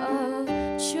of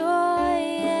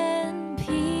joy and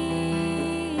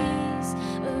peace,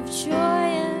 of joy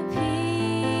and peace.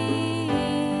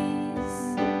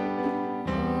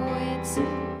 Oh, it's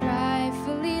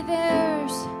rightfully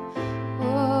theirs.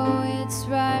 Oh, it's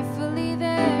rightfully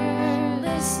theirs.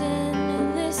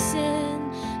 Listen,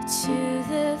 listen to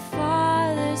the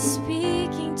Father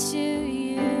speaking to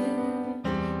you.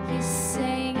 He's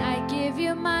saying, I give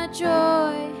you my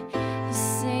joy. He's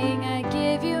saying, I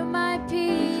give you my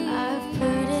peace. I've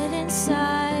put it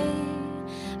inside.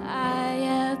 I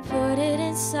have put it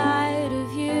inside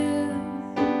of you.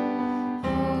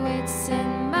 Oh, it's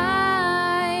in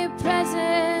my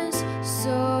presence.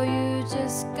 So you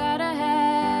just gotta have.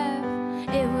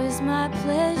 It was my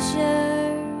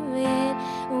pleasure, it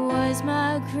was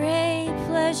my great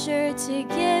pleasure to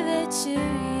give it to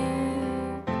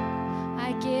you.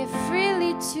 I give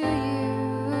freely to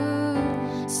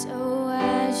you. So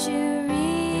as you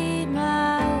read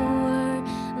my word,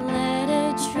 let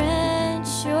it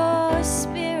drench your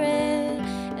spirit.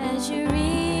 As you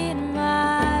read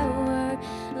my word,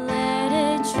 let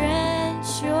it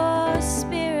drench your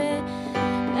spirit.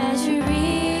 As you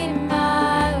read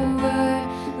my word,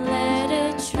 let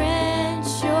it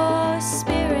drench your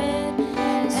spirit.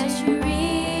 As you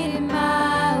read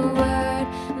my word,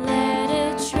 let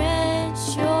it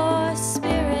drench your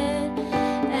spirit.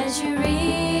 As you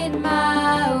read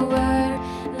my word,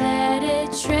 let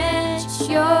it drench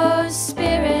your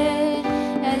spirit.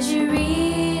 As you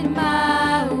read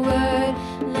my word,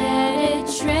 let it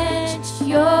drench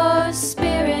your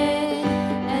spirit.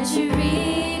 As you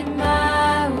read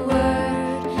my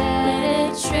word, let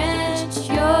it drench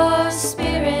your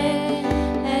spirit.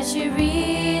 As you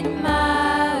read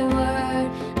my word,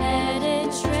 let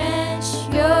it drench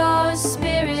your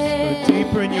spirit. Go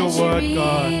deeper in your word,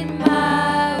 God. Read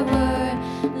my word,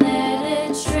 let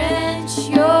it drench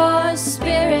your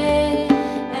spirit.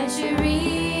 As you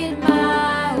read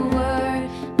my word,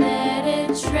 let it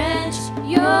drench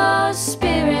your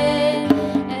spirit.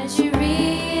 As you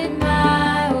read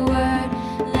my word,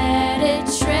 let it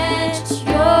drench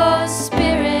your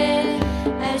spirit.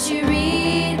 As you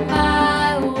read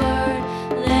my word,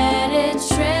 let it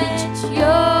drench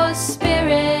your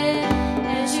spirit.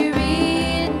 As you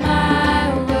read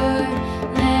my word,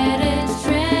 let it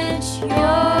drench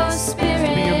your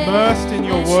spirit. Be immersed in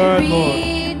your As word, you Lord.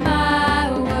 read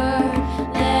my word,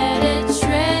 let it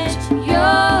drench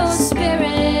your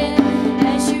spirit.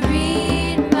 As you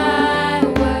read my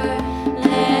word,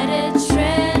 let it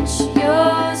drench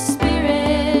your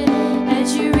spirit.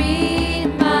 As you read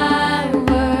my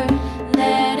word,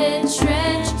 let it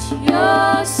drench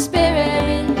your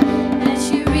spirit. As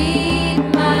you read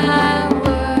my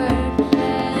word,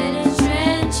 let it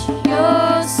drench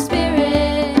your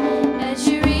spirit. As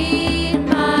you read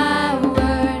my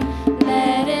word, let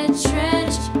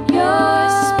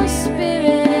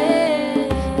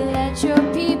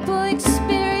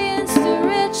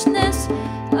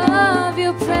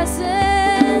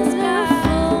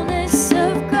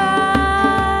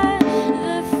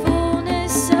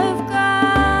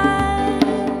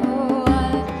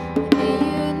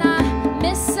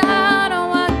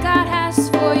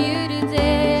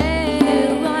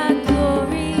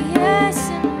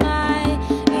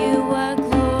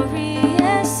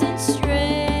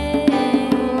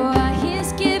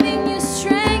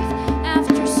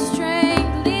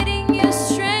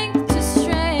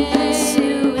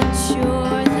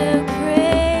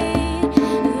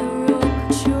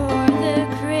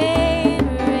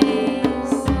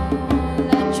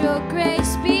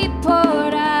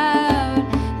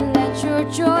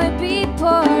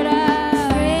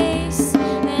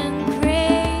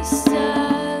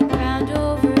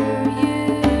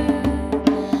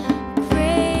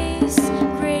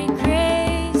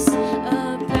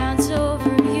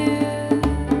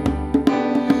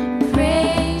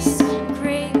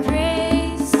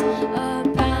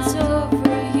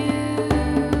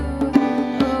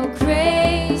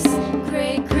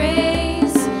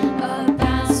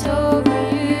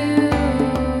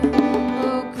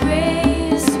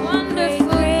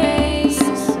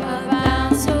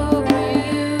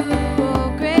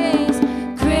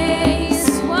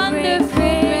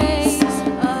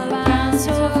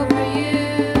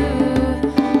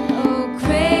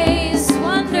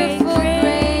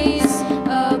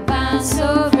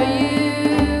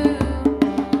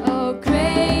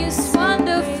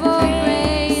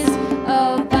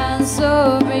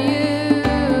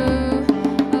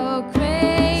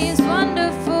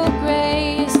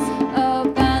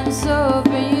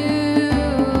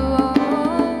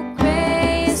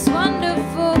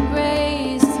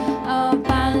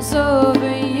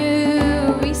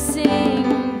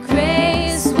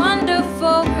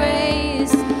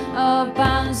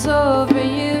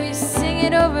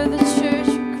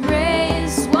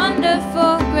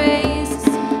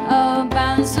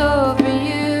abounds over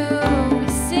you. We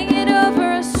sing it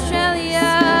over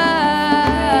Australia.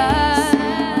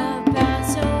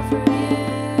 Abounds over you.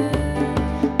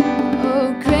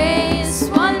 Oh, grace,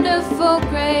 wonderful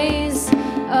grace,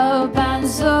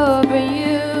 abounds over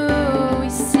you. We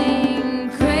sing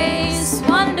grace,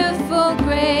 wonderful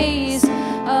grace,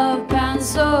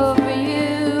 abounds over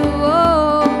you.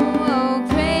 Oh,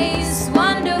 grace,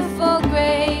 wonderful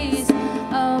grace,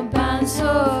 abounds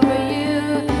over you.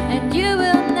 And you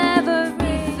will never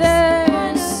be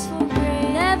thirst,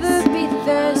 never be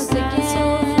thirst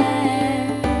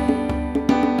again.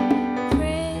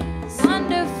 Grace,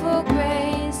 wonderful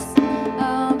grace,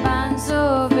 abounds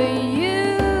over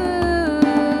you.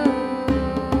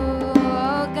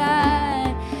 Oh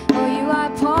God, oh you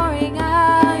are pouring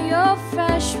out your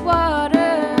fresh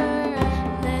water.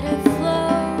 Let it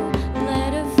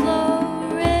flow,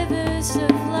 rivers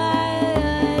of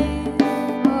life.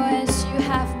 Oh, as you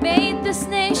have made this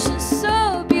nation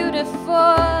so beautiful.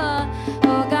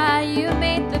 Oh God, you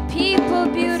made the people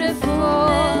beautiful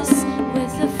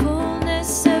with the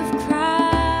fullness of Christ.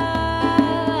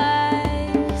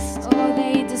 Oh,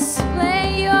 they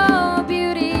display your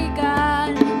beauty,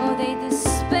 God. Oh, they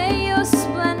display your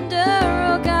splendor,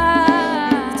 oh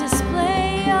God. The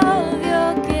display of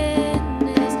your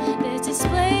goodness, the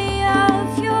display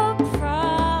of your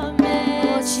promise.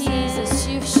 Oh Jesus,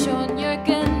 you've shown your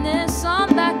goodness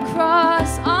on that cross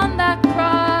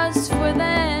for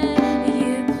them.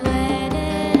 You bled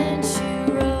and you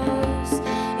rose,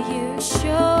 you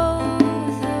showed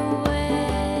the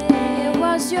way. It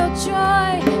was your joy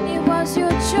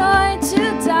to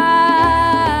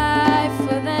die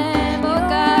for them, oh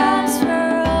God.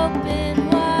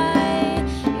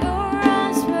 Your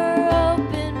arms were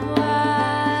open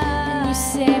wide, and you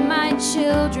say, my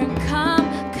children, come,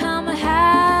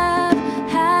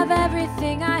 have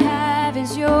everything I have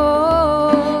is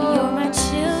yours. You're my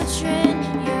children,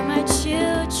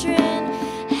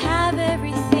 have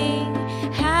everything,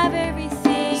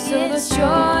 So the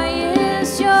joy is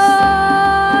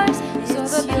yours, so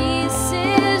the peace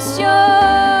is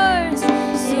yours,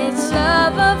 so the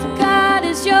love of God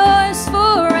is yours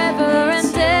forever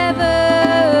and ever.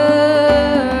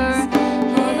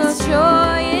 Oh, the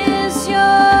joy is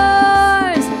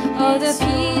yours, oh, the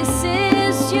peace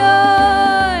is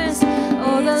yours,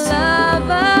 oh, the love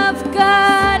of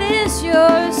God is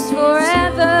yours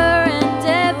forever and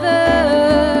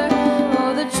ever.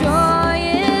 Oh, the joy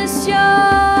is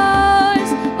yours,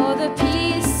 oh, the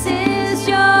peace is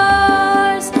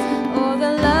yours, oh,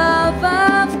 the love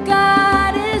of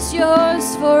God is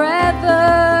yours forever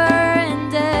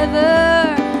and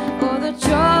ever. Oh, the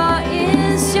joy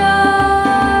is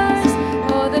yours,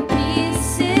 oh, the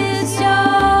peace is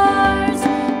yours,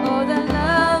 oh, the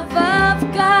love of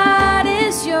God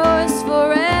is yours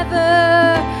forever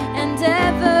and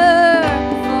ever.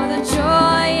 Oh, the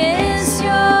joy is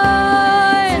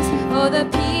yours, oh, the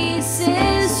peace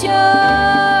is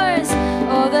yours,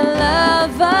 oh, the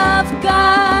love of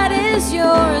God is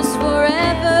yours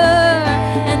forever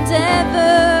and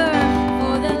ever.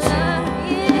 Oh, the love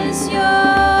is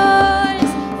yours,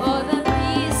 oh, the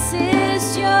peace is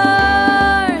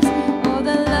yours, oh,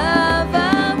 the love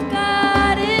of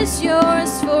God is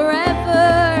yours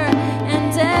forever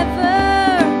and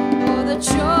ever. Oh, the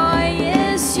joy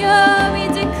is yours, we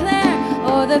declare.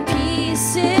 Oh, the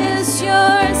peace is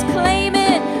yours, claim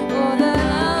it. Oh, the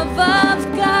love of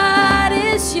God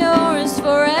is yours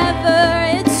forever.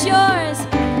 It's yours,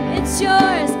 it's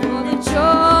yours. Oh, the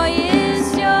joy is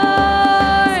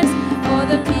yours, oh,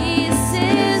 the peace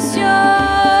is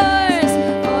yours,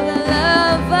 oh, the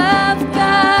love of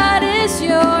God is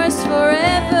yours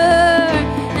forever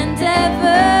and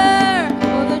ever.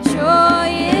 Oh, the joy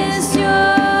is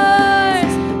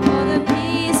yours, oh, the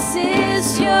peace is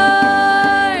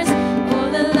yours, oh,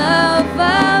 the love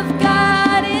of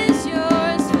God is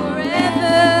yours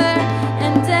forever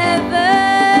and ever.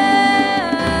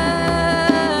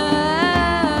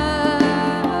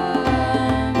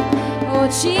 Oh,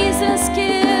 Jesus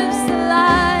gives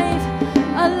life,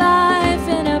 a life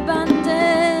in abundance.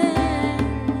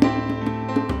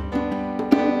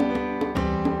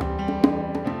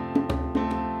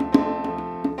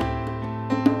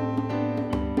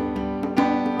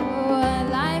 Oh,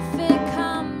 life it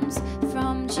comes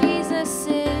from Jesus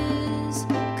is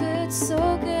good, so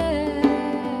good.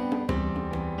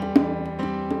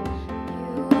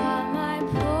 You are my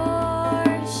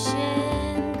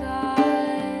portion,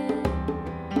 God.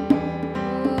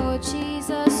 Oh,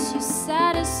 Jesus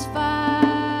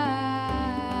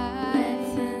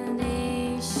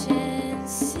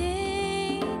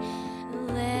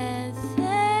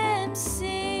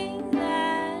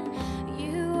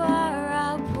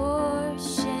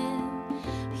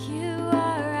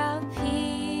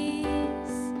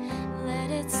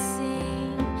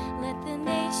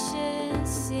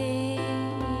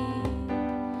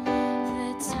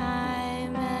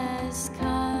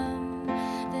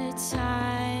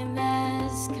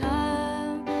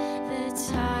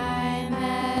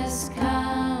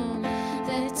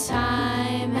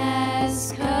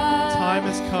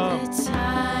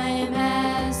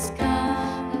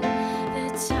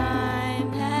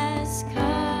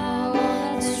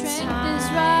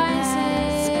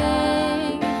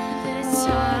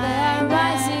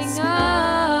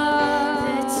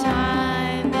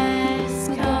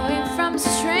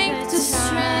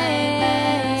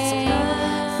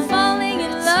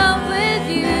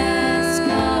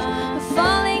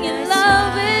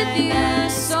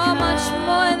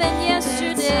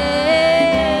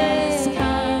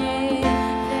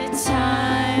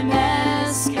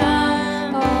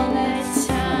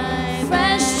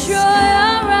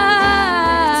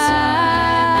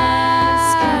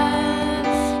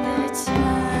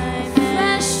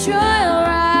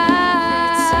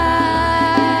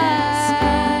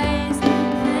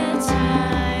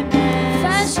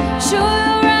show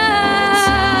your rise.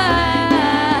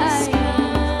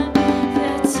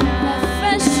 Let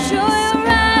fresh show your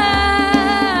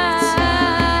rise.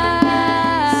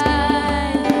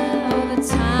 Oh, the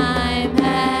time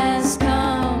has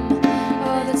come.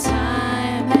 Oh, the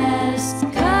time has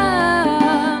come.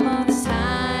 Oh, the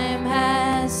time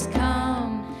has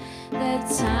come. The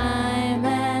time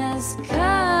has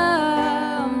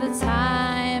come. The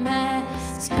time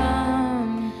has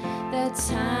come. The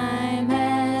time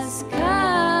has come.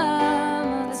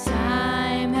 The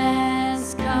time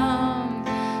has come.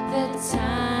 The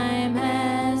time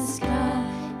has come.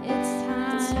 It's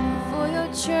time for your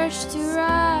church to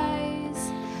rise.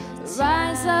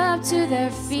 Rise up to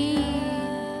their feet.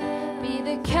 Be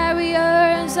the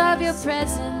carriers of your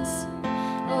presence.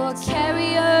 Oh,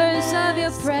 carriers of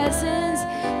your presence.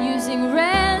 Using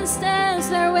rest as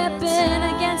their weapon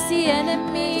against the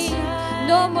enemy.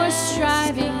 No more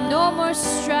striving, no more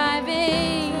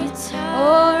striving.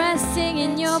 Oh, resting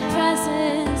in your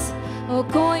presence. Oh,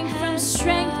 going from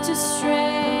strength to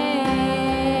strength.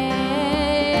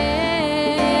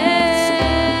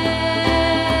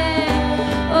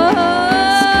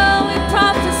 Oh, we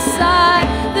prophesy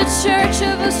the Church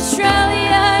of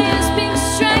Australia is being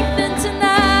strengthened tonight.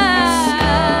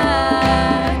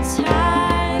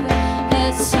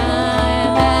 The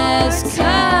time has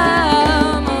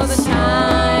come. Oh, the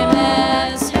time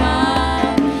has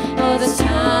come. Oh, the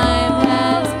time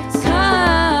has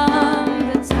come.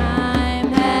 The time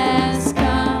has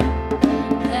come.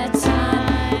 The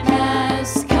time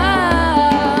has come.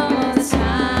 Oh, the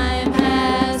time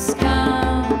has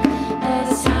come. Oh, the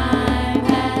time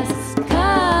has come.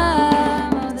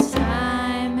 Oh, the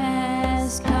time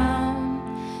has come.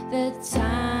 The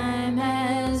time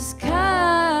has come.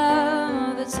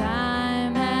 Oh, the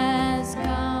time has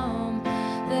come.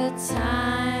 The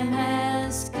time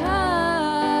has come.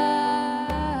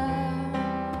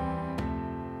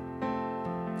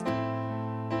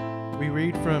 We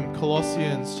read from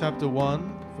Colossians chapter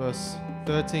 1, verse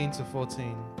 13 to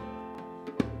 14.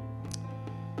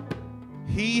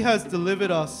 He has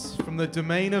delivered us from the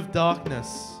domain of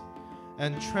darkness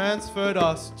and transferred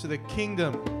us to the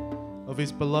kingdom of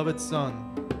his beloved Son,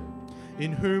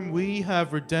 in whom we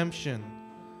have redemption,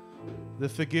 the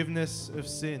forgiveness of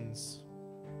sins.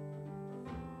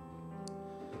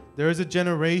 There is a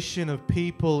generation of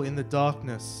people in the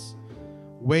darkness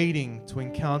waiting to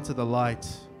encounter the light,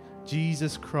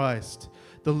 Jesus Christ,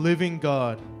 the living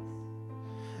God.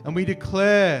 And we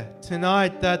declare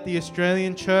tonight that the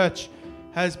Australian church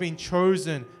has been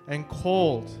chosen and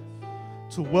called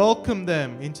to welcome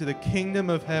them into the kingdom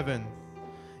of heaven,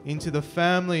 into the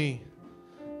family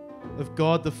of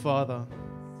God the Father.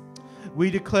 We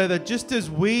declare that just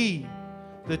as we,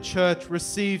 the church,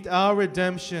 received our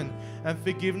redemption and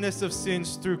forgiveness of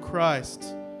sins through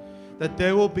Christ, that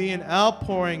there will be an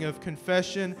outpouring of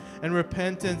confession and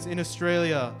repentance in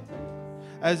Australia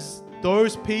as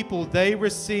those people, they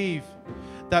receive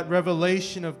that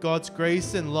revelation of God's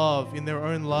grace and love in their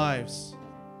own lives.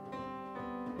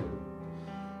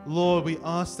 Lord, we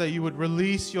ask that you would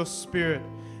release your Spirit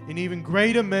in even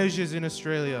greater measures in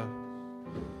Australia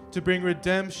to bring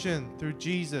redemption through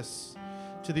Jesus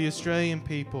to the Australian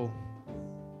people.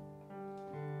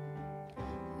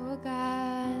 Oh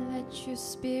God, let your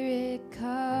Spirit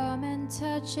come and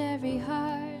touch every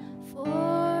heart,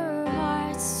 for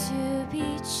hearts to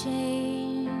be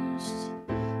changed.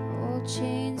 All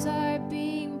chains are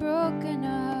being broken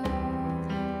up,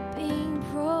 being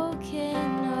broken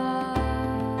up,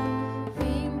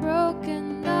 being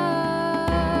broken up,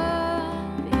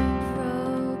 being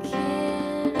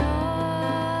broken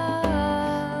up.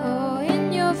 Oh,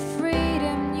 in your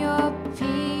freedom, your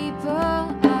people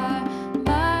are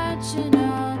marching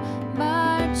on,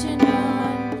 marching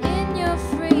on. In your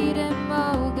freedom,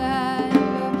 oh God,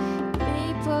 your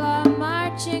people are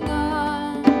marching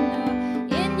on.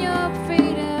 In your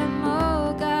freedom.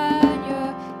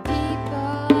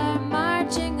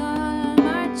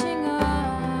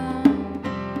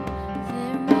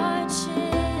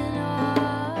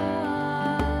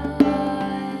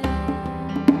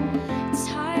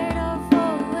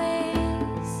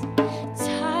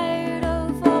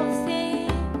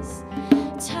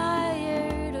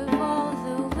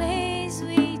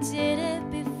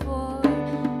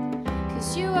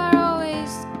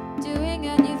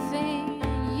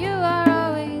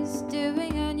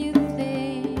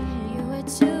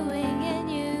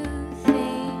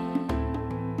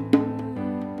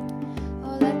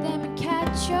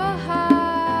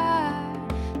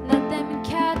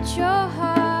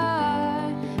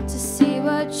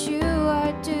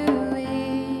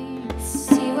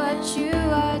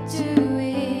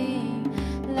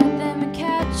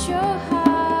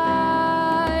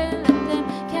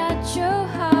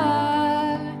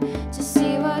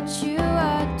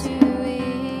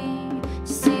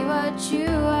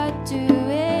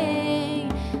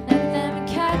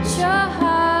 your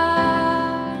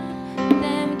heart. Let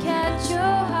them catch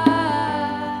your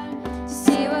heart.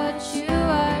 See what you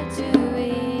are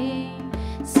doing.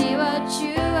 See what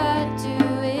you are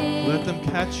doing. Let them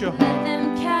catch your Let heart.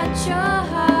 them catch your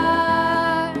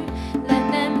heart. Let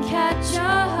them catch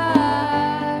your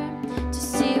heart. To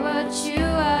see what you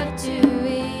are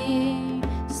doing.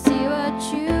 See what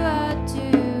you are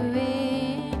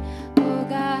doing. Oh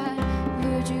God,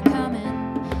 would you come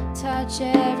and touch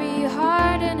every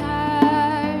heart and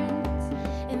heart.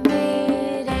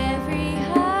 Invade every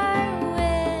heart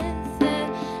with the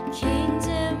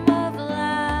kingdom of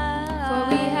love. For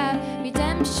we have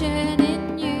redemption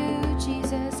in you,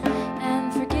 Jesus,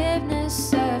 and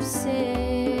forgiveness of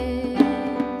sins.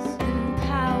 And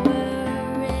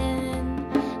power in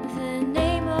the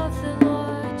name of the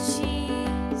Lord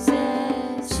Jesus.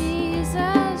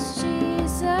 Jesus,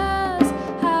 Jesus,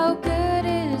 how good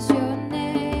is your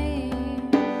name.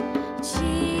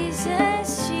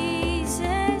 Jesus,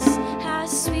 Jesus, how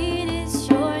sweet is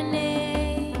your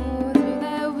name. Oh, through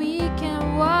that we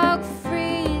can walk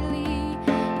freely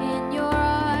in your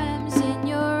arms, in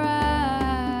your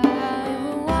eyes. We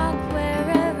will walk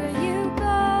wherever you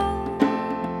go.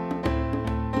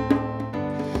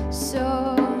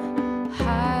 So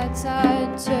hearts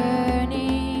are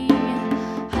turning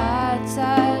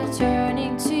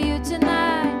to you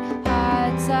tonight.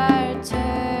 Hearts are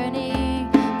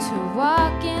turning to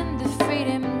walk in the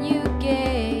freedom you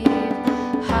gave.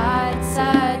 Hearts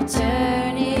are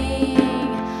turning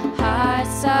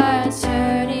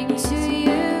to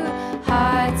you.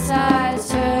 Hearts are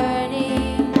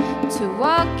turning to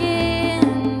walk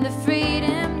in the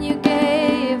freedom you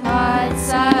gave.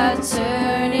 Hearts are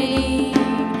turning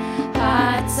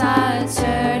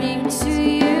to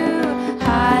you.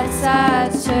 Hearts are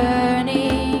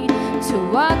turning to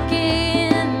walk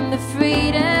in the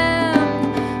freedom.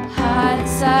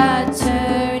 Hearts are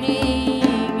turning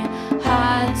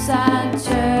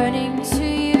to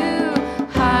you.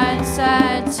 Hearts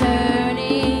are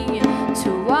turning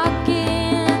to walk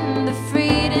in the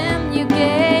freedom you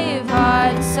gave.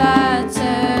 Hearts are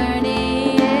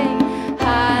turning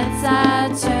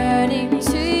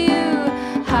to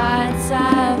you. Hearts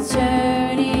are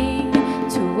turning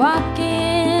to walk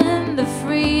in the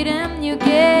freedom you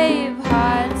gave.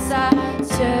 Hearts are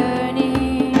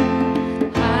turning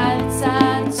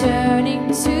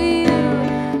to you.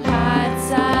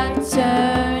 Hearts are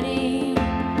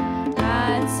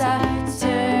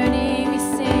turning. We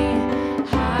sing.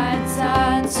 Hearts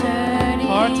are turning.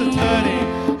 Hearts are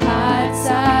turning. Hearts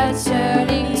are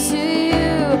turning to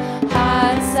you.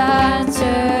 Hearts are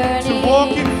turning To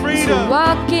walk in freedom. To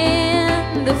walk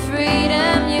in the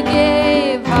freedom you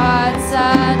gave. Hearts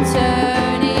are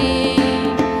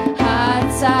turning.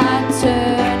 Hearts are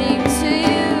turning to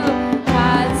you.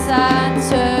 Hearts are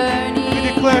turning. We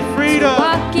declare freedom.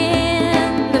 Walk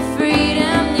in the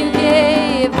freedom you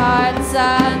gave. Hearts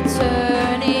are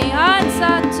turning. Hearts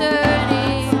are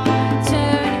turning.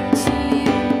 Turning to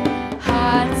you.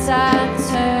 Hearts are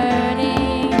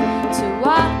turning to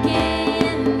walk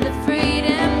in the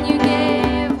freedom you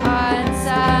gave. Hearts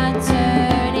are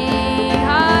turning.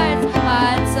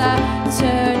 Hearts are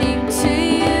turning to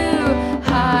you.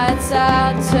 Hearts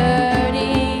are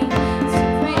turning to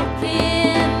walk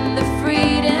in the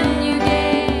freedom you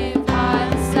gave.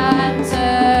 Hearts are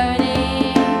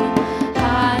turning.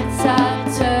 Hearts are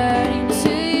turning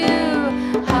to you.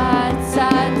 Hearts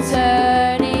are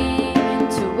turning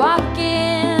to walk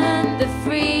in the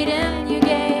freedom you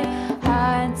gave.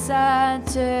 Hearts are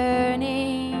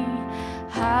turning.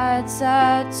 Hearts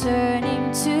are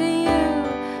turning to you.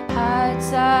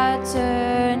 Hearts are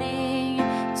turning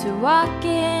to walk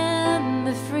in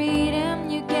the freedom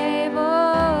you gave,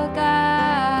 oh God.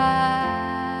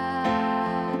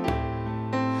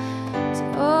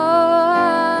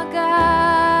 Oh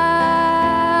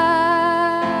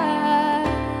God.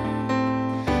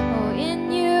 Oh,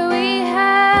 in you we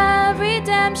have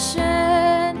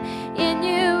redemption. In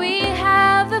you we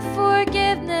have the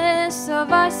forgiveness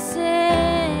of our sins.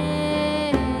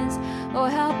 Oh,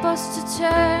 help us to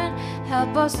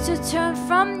turn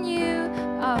from you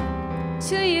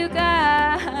to you,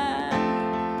 God.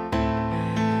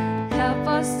 Help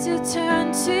us to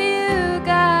turn to you,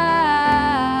 God.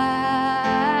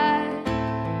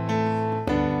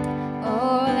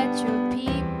 Oh, let your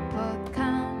people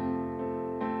come.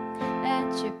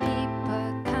 Let your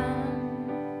people come.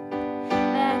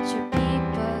 Let your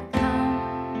people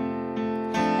come.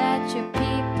 Let your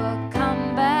people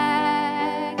come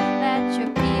back. Let your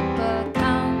people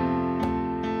come.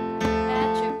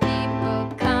 Let your people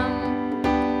come.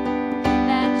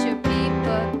 Let your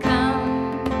people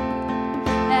come.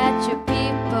 Let your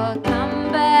people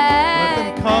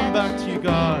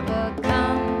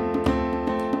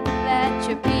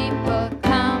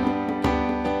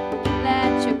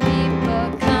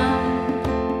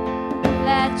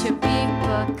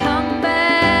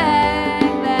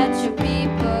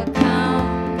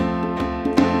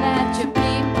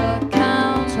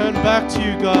back to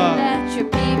you, God. Let your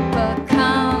people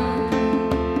come.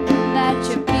 Let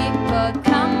your people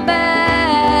come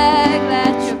back.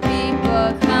 Let your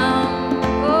people come.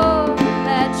 Oh,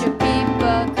 let your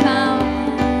people come.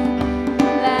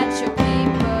 Let your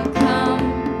people come.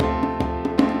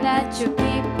 Let your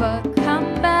people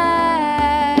come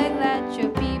back. Let your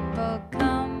people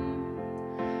come.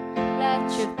 Let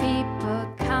your people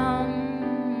come.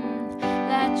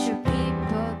 Let your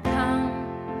people come.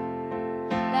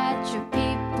 Let your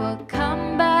people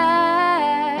come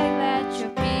back. Let your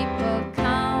people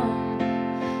come.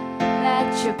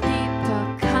 Let your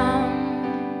people come.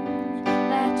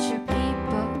 Let your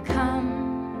people come.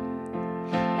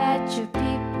 Let your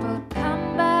people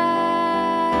come back.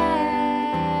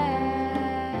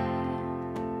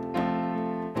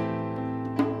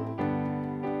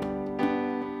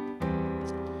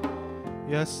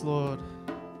 Yes, Lord.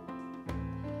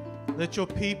 Let your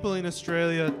people in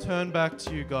Australia turn back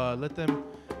to you, God. Let them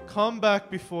come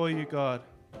back before you, God.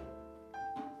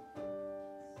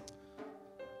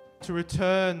 To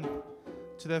return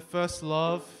to their first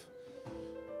love,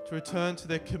 to return to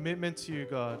their commitment to you,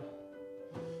 God.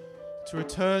 To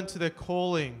return to their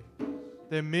calling,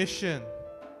 their mission.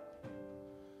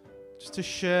 Just to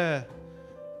share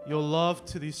your love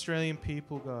to the Australian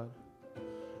people, God.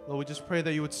 Lord, we just pray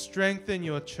that you would strengthen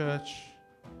your church,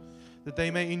 that they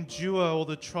may endure all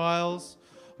the trials,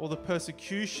 all the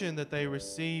persecution that they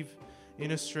receive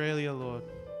in Australia, Lord.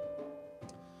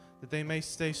 That they may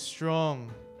stay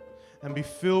strong and be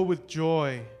filled with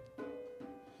joy.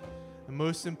 And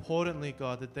most importantly,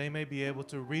 God, that they may be able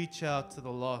to reach out to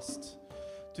the lost,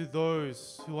 to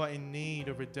those who are in need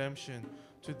of redemption,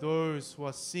 to those who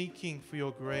are seeking for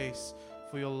your grace,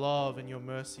 for your love and your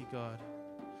mercy, God.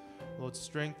 Lord,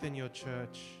 strengthen your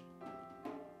church.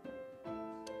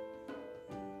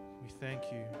 We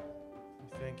thank you. We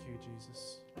thank you,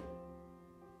 Jesus.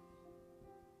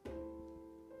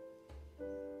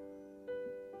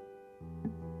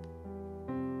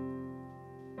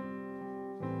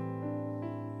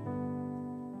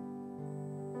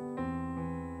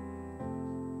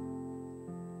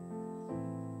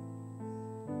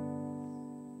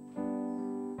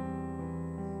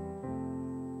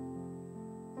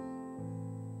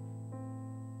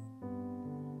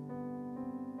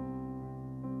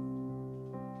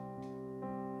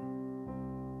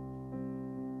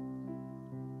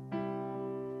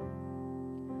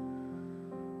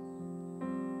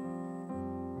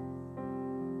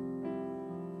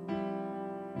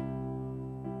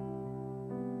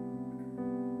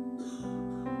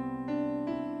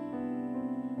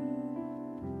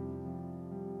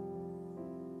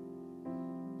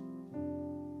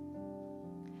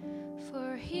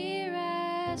 For he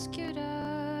rescued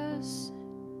us.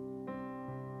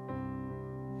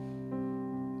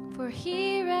 For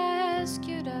he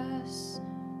rescued us,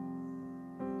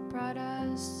 brought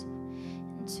us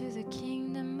into the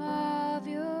kingdom of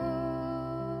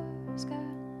yours, God.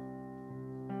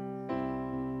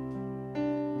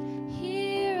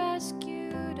 He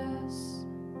rescued us.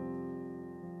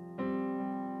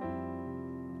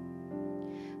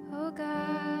 Oh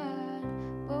God,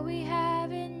 what we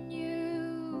have in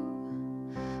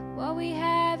what we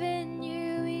have in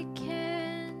you, we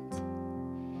can't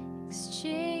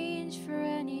exchange for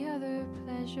any other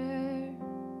pleasure.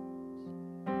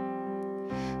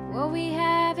 What we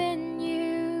have in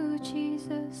you,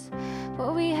 Jesus,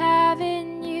 what we have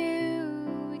in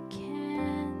you, we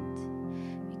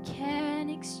can't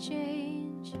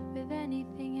exchange with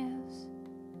anything else.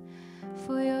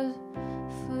 For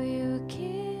you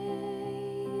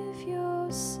give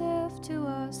yourself to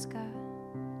us, God.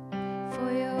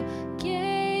 For you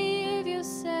gave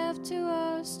yourself to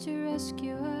us to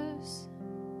rescue us.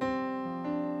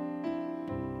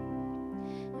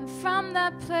 And from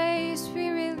that place we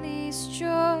release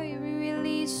joy, we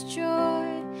release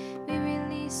joy, we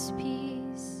release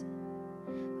peace,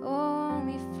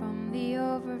 only from the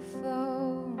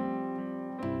overflow.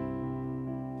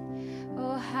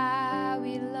 Oh, how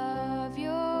we love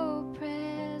your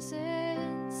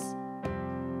presence.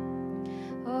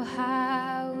 Oh,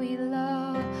 how we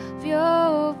love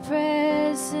your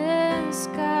presence,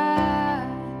 God.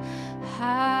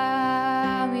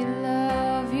 How we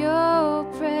love your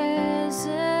presence.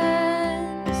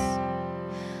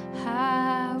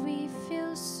 How we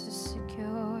feel so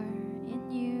secure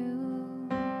in you.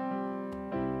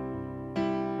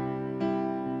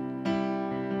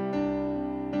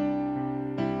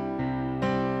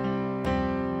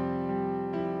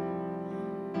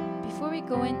 Before we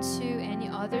go into any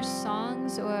other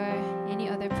songs or any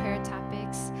other prayer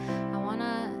topics, I want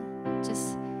to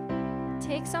just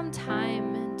take some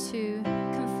time to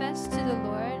confess confess to the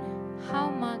Lord how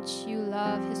much you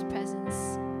love His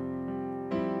presence.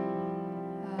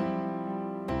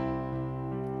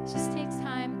 Just takes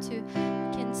time to, you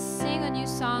can sing a new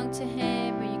song to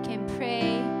Him, or you can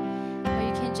pray, or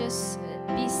you can just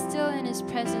be still in His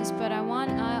presence. But I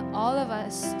want all of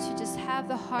us to just have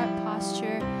the heart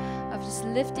posture of just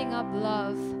lifting up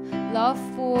love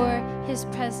for His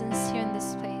presence here in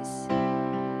this place.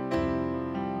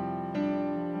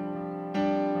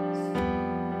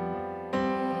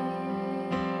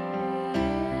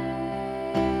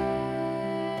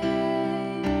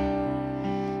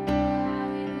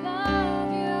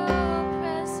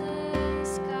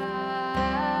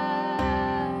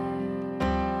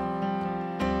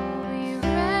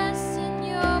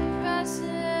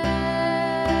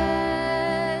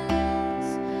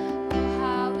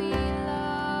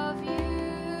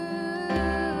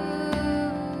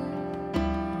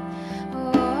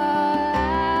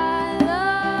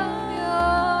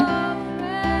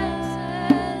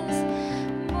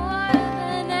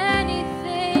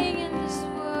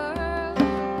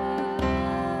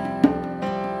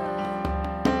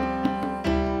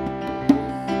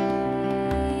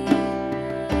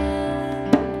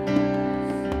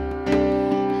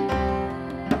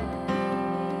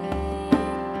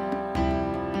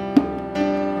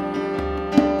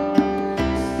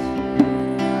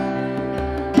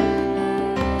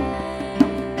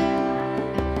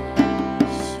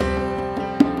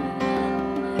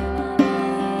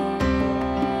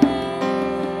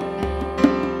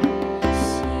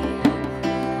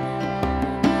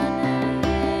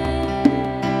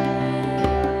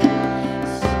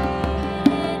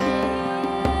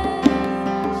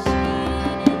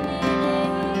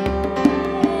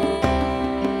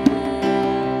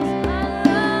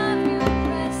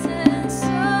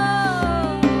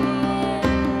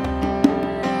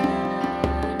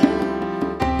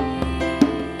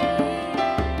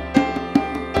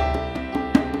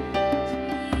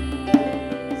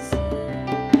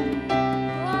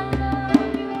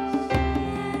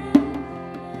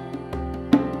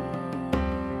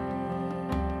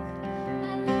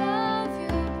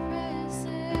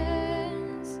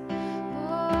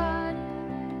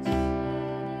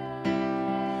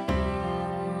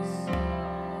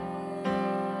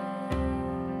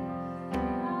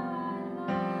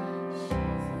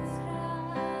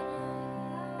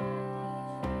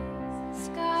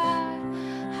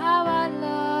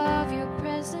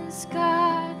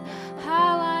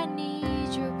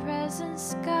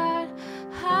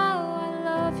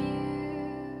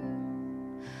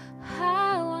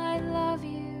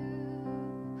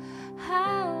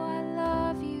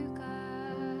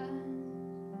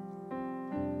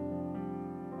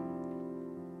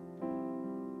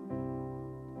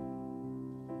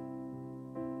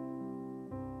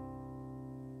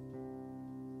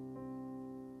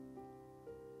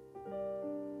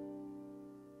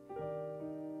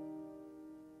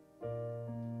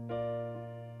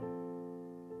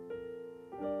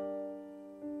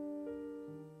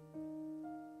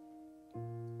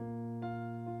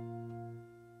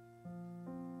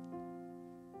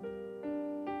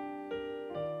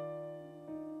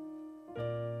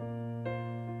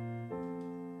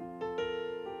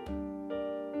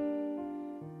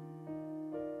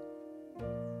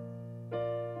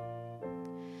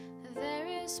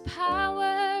 There's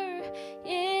power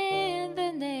in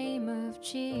the name of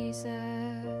Jesus.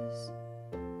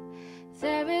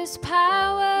 There is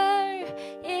power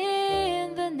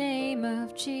in the name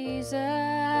of Jesus.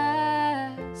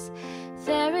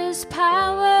 There is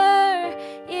power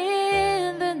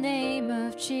in the name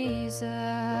of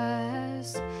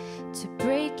Jesus to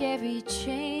break every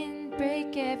chain,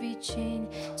 break every chain,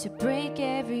 to break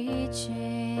every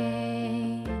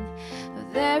chain.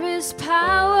 There is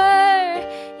power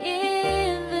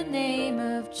in the name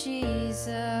of Jesus.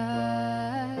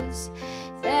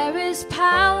 There is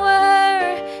power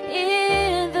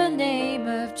in the name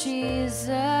of Jesus.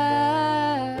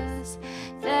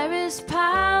 There is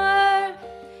power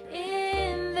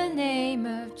in the name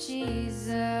of Jesus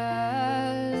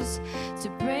to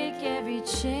break every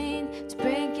chain, to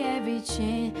break every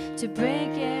chain, to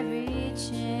break every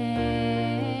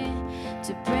chain,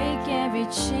 to break every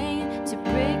chain, to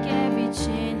break every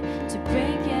chain, to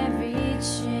break every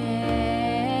chain.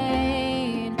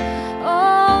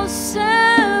 Oh,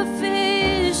 sufficient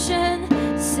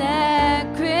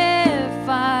sacrifice,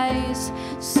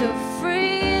 so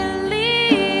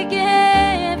freely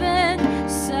given,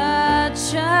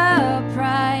 such a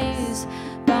price,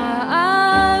 by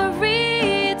our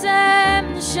redemption,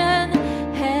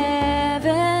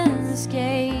 heaven's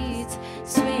gates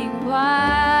swing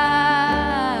wide.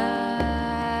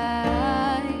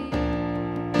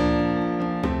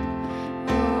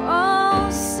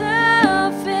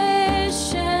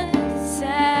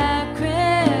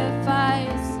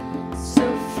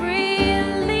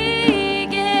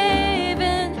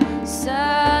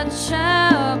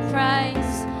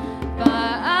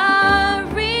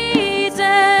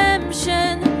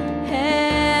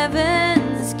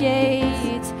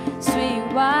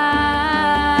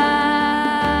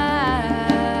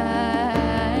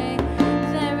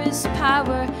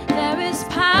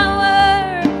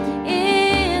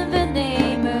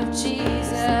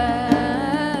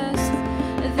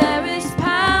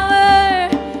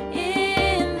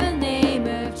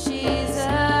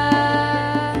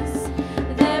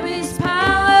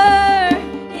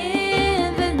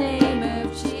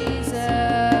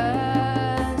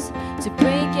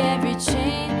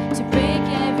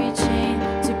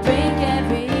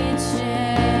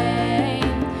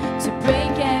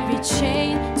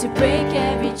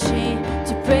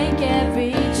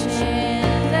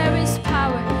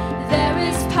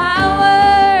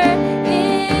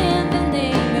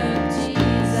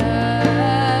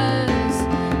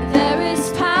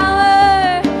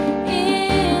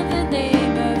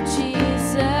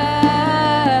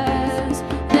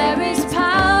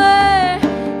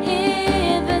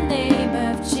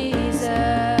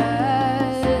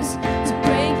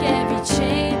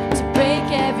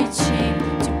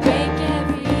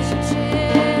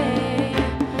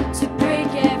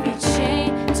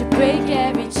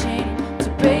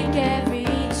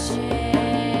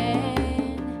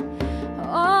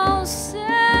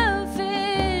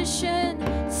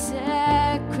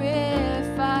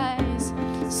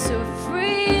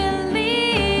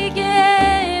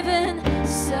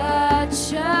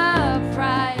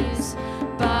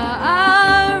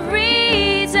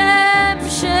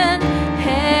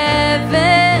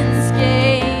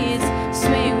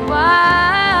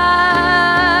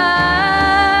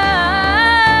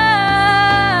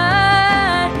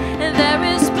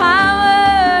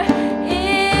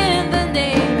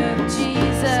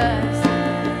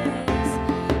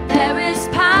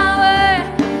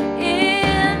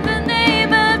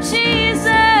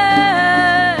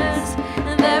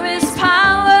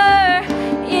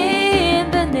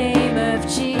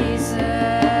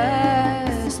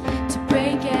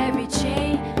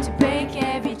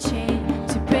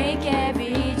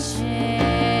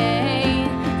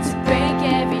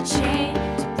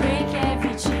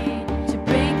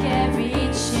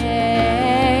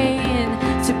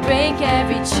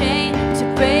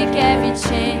 every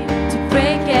chain, to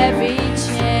break every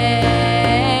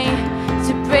chain,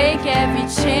 to break every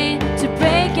chain, to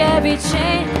break every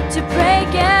chain, to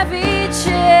break every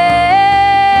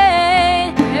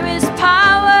chain. There is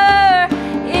power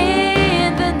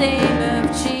in the name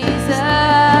of Jesus.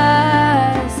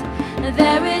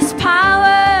 There is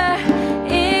power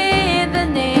in the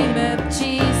name of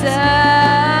Jesus.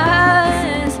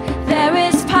 There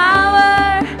is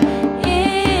power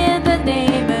in the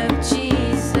name of Jesus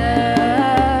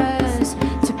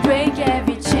to break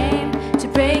every chain, to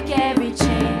break every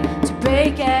chain, to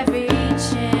break every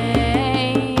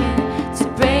chain, to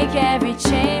break every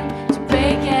chain, to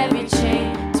break every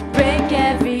chain, to break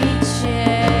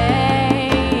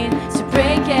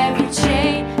every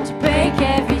chain, to break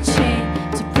every chain,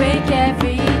 to break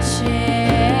every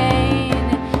chain,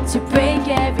 to break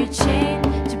every chain,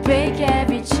 to break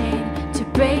every chain, to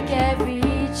break every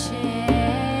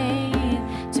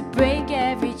chain, to break every chain, to break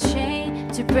every chain,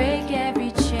 to break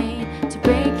every chain, to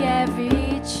break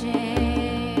every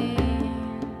chain.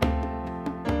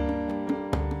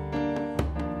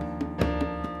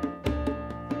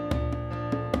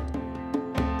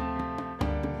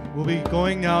 We'll be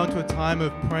going now into a time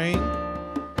of praying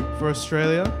for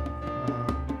Australia.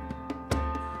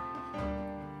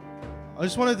 I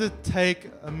just wanted to take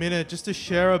a minute just to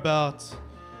share about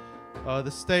the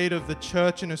state of the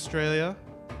church in Australia.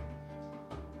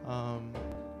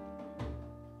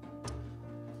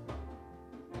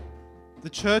 The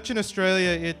church in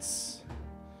Australia, it's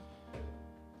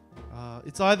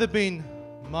either been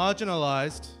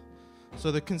marginalized,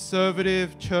 so the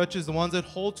conservative churches, the ones that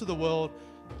hold to the world,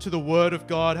 to the Word of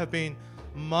God, have been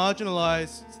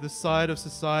marginalized to the side of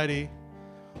society,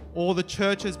 or the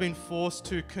church has been forced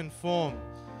to conform,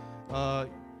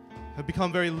 have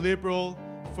become very liberal,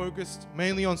 focused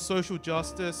mainly on social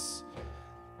justice,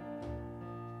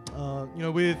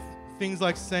 with things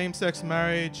like same-sex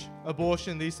marriage,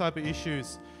 abortion, these type of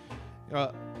issues.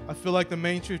 I feel like the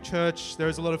mainstream church,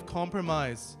 there's a lot of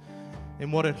compromise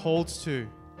in what it holds to.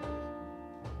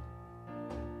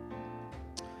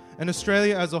 And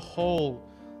Australia as a whole,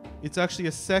 it's actually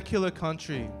a secular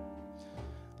country.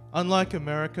 Unlike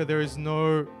America, there is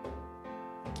no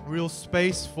real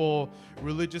space for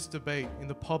religious debate in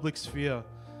the public sphere.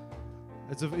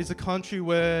 It's a country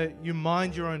where you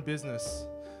mind your own business.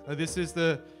 This is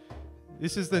the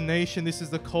nation, this is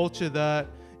the culture that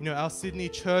our Sydney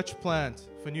church plant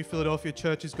for New Philadelphia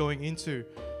Church is going into.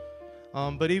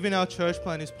 But even our church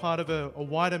plant is part of a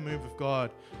wider move of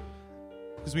God,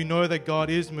 because we know that God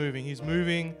is moving. He's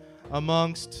moving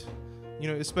amongst,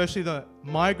 especially the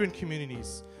migrant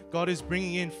communities. God is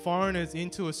bringing in foreigners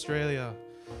into Australia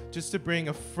just to bring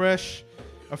a fresh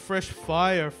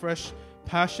fire, a fresh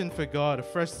passion for God, a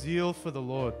fresh zeal for the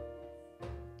Lord.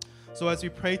 So as we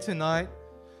pray tonight,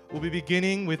 we'll be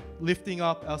beginning with lifting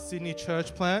up our Sydney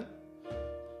church plant,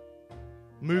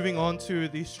 moving on to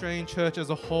the Australian church as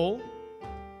a whole,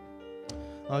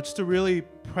 just to really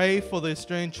pray for the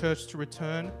Australian church to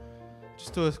return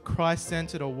just to a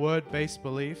Christ-centered or word-based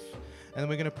belief. And then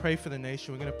we're going to pray for the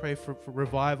nation. We're going to pray for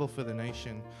revival for the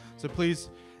nation. So please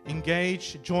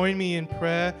engage, join me in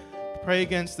prayer. Pray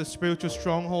against the spiritual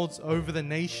strongholds over the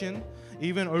nation,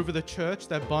 even over the church,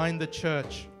 that bind the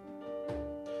church.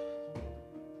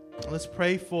 Let's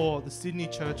pray for the Sydney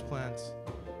church plant.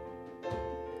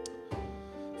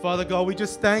 Father God, we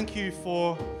just thank you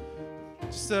for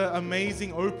just an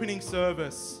amazing opening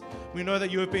service. We know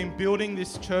that you have been building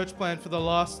this church plant for the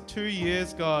last 2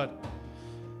 years, God.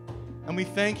 And we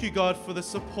thank you, God, for the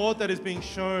support that is being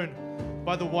shown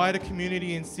by the wider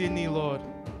community in Sydney, Lord.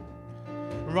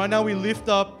 And right now we lift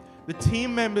up the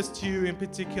team members to you in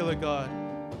particular, God.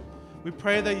 We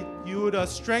pray that you would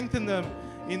strengthen them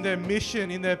in their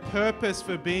mission, in their purpose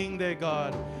for being there,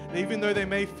 God. And even though they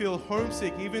may feel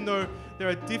homesick, even though there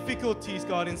are difficulties,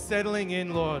 God, in settling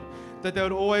in, Lord, that they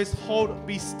would always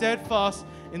be steadfast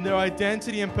in their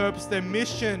identity and purpose, their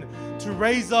mission to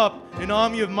raise up an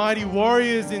army of mighty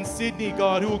warriors in Sydney,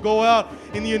 God, who will go out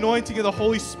in the anointing of the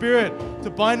Holy Spirit to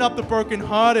bind up the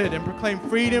brokenhearted and proclaim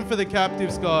freedom for the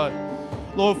captives, God.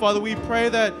 Lord, Father, we pray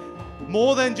that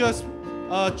more than just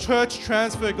church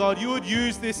transfer, God, you would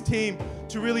use this team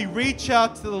to really reach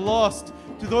out to the lost,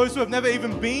 to those who have never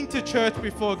even been to church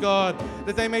before, God,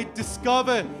 that they may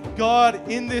discover God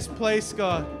in this place,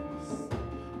 God.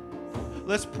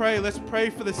 Let's pray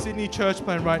for the Sydney church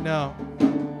plant right now.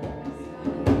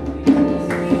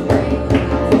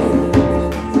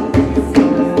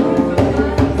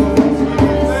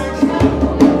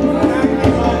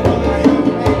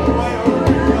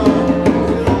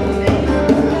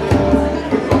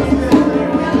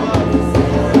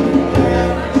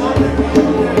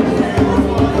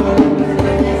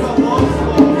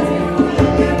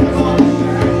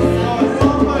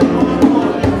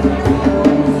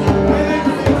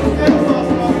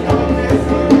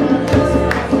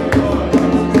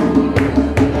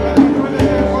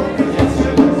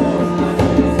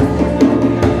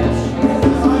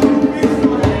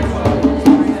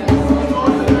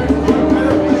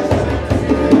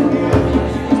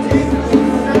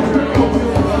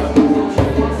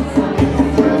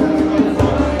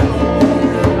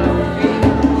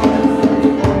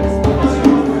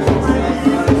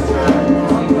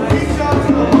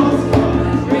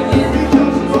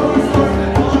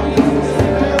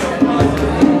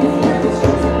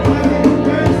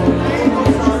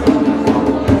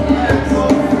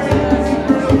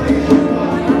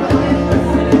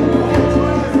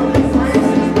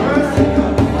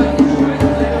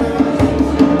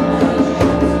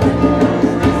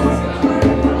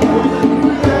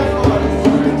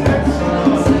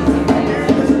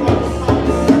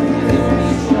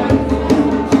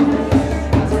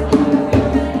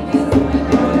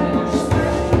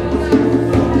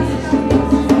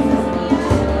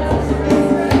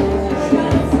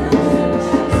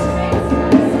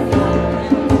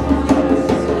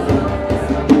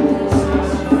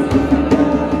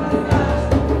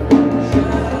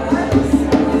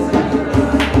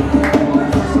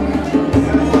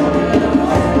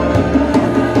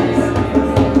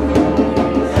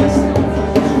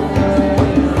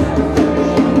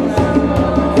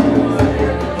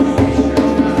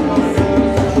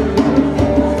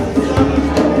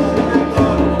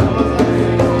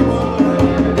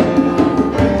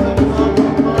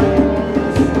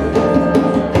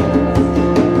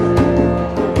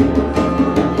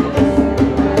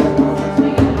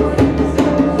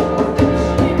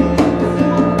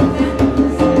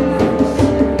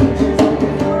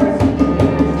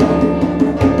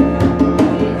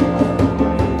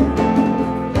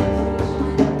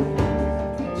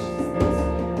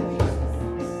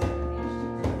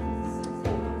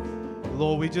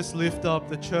 just lift up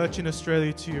the church in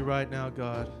Australia to you right now,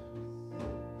 God.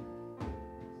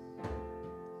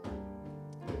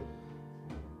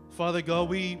 Father God,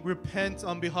 we repent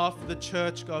on behalf of the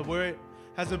church, God, where it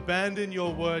has abandoned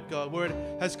your word, God, where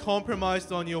it has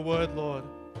compromised on your word, Lord.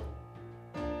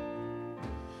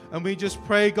 And we just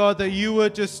pray, God, that you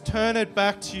would just turn it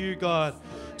back to you, God,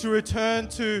 to return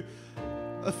to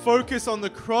a focus on the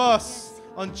cross,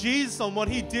 on Jesus, on what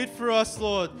he did for us,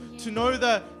 Lord, to know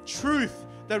that truth,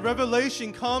 that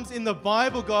revelation comes in the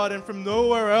Bible, God, and from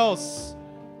nowhere else.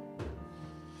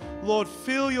 Lord,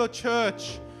 fill your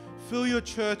church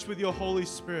with your Holy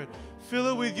Spirit. Fill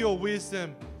it with your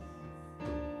wisdom.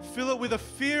 Fill it with a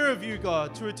fear of you,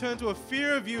 God, to return to a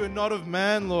fear of you and not of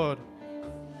man, Lord.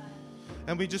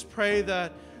 And we just pray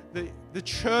that the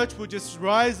church will just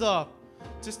rise up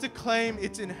just to claim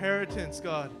its inheritance,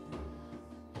 God.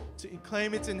 To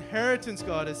claim its inheritance,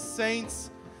 God, as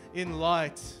saints in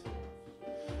light.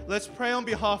 Let's pray on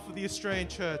behalf of the Australian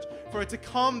church for it to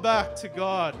come back to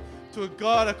God, to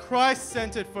a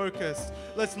Christ-centered focus.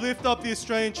 Let's lift up the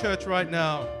Australian church right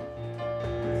now.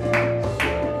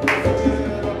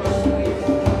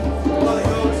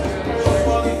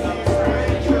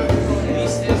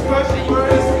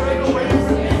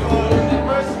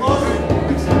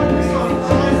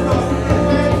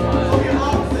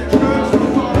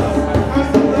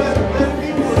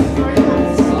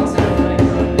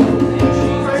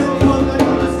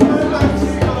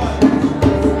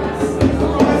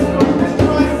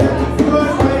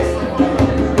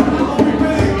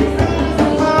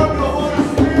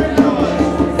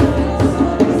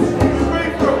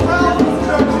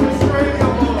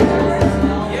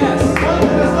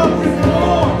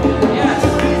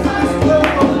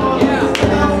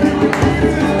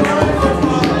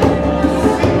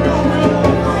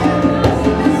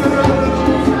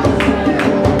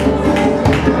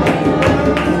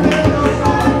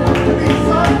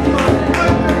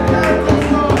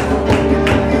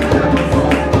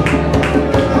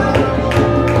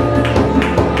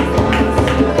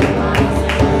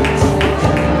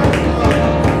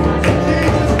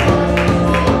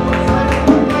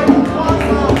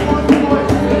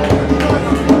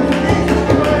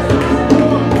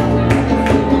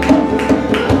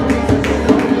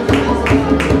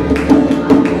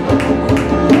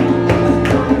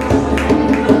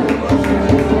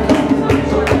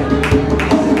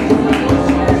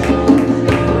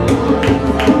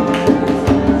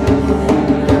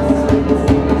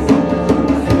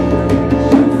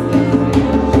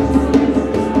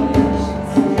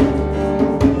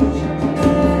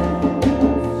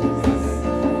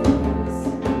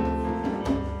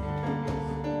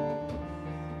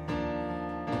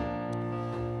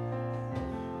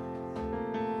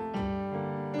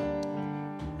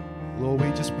 Lord,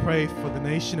 we just pray for the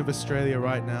nation of Australia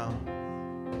right now.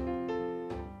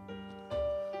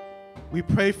 We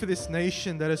pray for this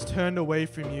nation that has turned away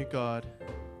from you, God,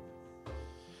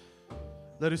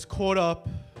 that is caught up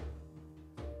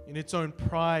in its own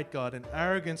pride, God, and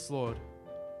arrogance, Lord.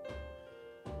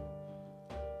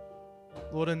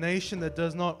 Lord, a nation that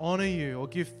does not honor you or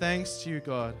give thanks to you,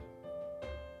 God.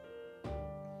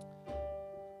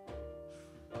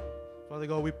 Father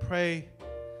God, we pray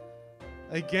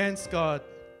against, God,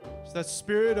 that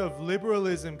spirit of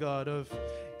liberalism, God, of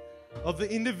the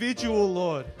individual,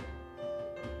 Lord.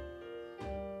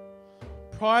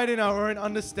 Pride in our own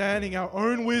understanding, our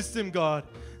own wisdom, God,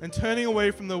 and turning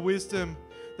away from the wisdom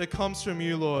that comes from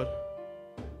you, Lord.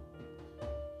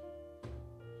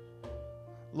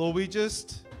 Lord, we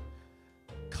just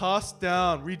cast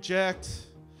down, reject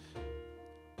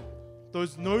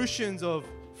those notions of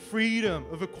freedom,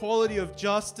 of equality, of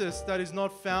justice that is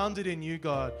not founded in you,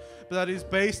 God, but that is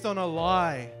based on a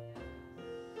lie.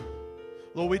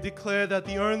 Lord, we declare that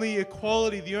the only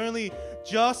equality, the only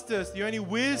justice, the only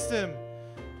wisdom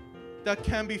that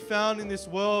can be found in this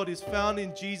world is found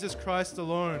in Jesus Christ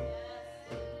alone.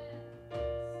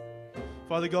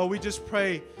 Father God, we just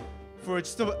pray for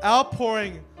just an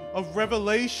outpouring of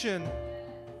revelation,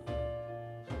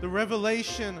 the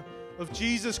revelation of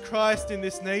Jesus Christ in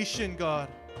this nation, God.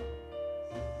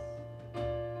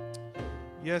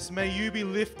 Yes, may you be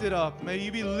lifted up. May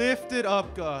you be lifted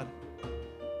up, God,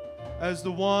 as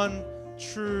the one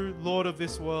true Lord of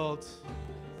this world.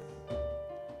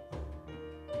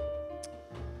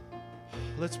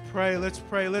 Let's pray, let's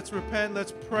pray, let's repent,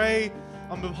 let's pray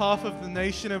on behalf of the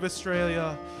nation of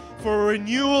Australia for a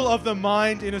renewal of the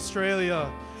mind in Australia.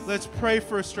 Let's pray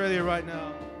for Australia right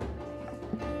now.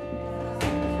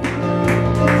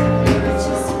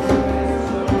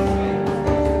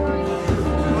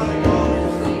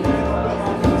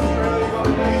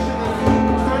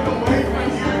 Away from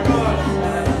you.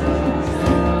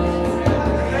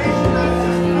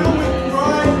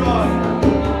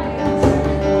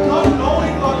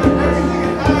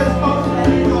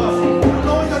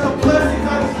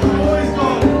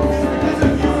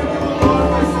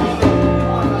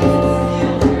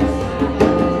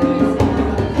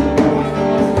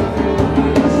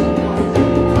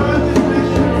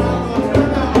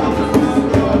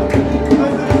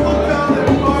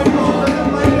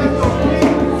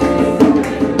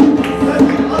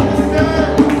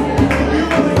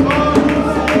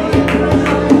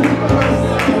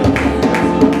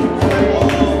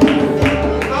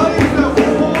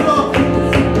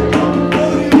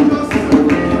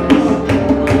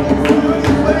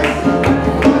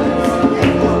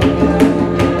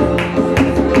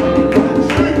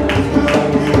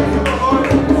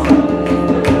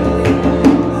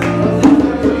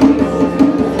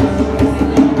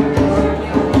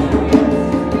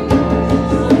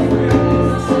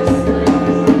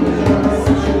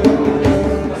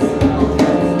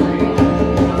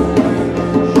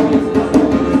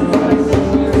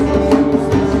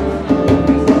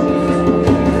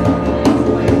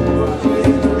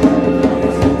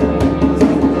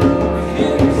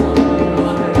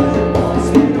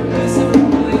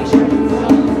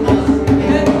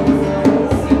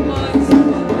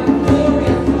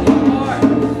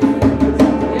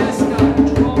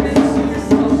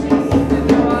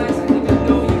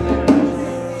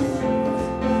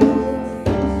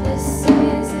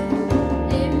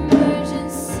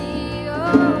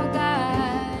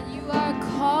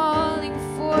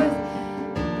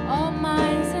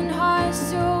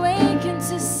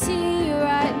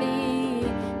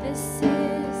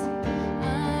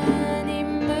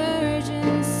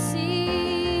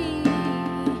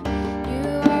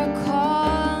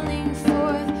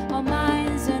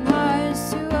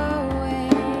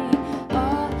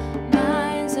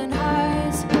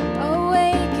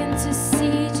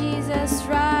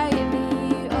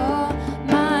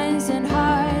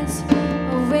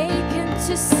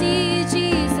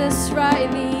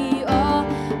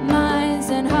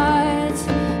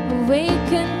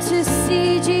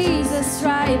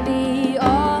 rightly.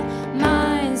 All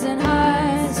minds and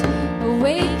hearts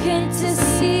awaken to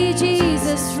see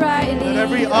Jesus rightly. Let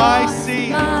every eye see.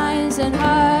 Minds and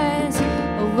hearts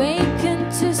awaken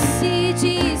to see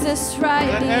Jesus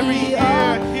rightly. Let every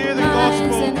ear hear the gospel.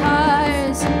 Minds and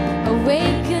hearts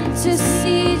awaken to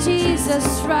see Jesus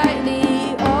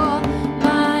rightly. All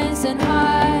minds and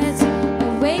hearts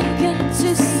awaken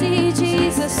to see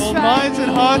Jesus All rightly. minds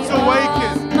and hearts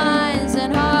awaken. All minds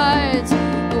and hearts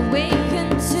awaken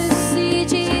to see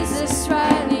Jesus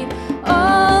rightly.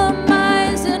 All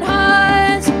minds and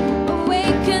hearts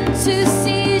awaken to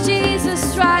see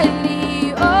Jesus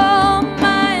rightly. All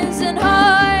minds and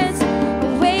hearts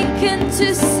awaken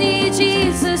to see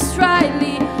Jesus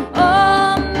rightly.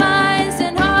 All minds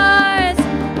and hearts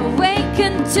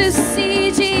awaken to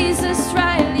see Jesus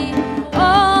rightly.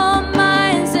 All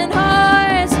minds and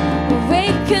hearts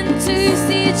awaken to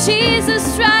see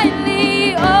Jesus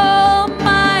rightly. All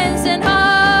minds and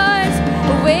hearts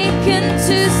awaken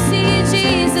to see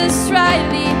Jesus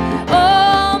rightly.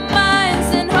 All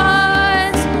minds and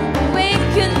hearts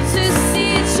awaken to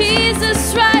see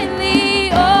Jesus rightly.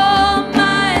 All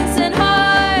minds and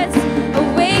hearts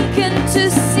awaken to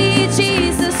see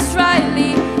Jesus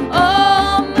rightly.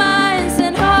 All minds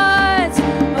and hearts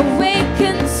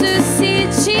awaken to see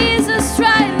Jesus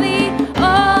rightly.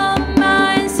 All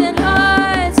minds and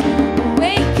hearts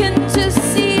awaken to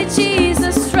see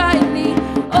Jesus rightly.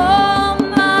 All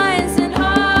minds and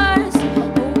hearts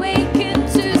awaken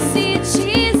to see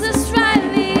Jesus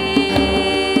rightly.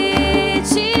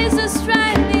 Jesus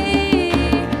rightly.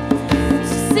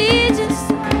 See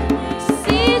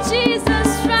Jesus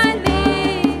rightly.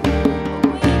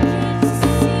 Awaken to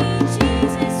see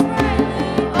Jesus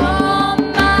rightly. All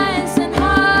minds and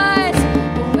hearts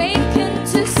awaken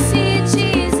to see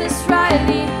Jesus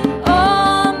rightly.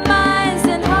 All minds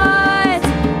and hearts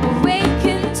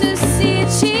awaken to see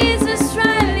Jesus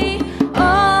rightly.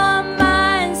 All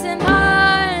minds and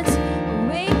hearts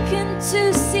awaken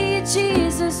to see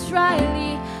Jesus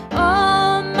rightly.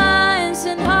 All minds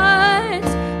and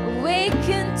hearts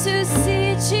awaken to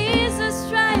see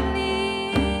Jesus rightly.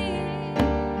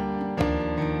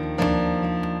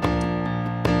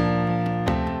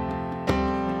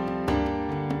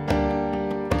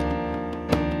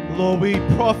 Lord, we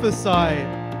prophesy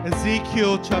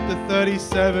Ezekiel chapter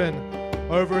 37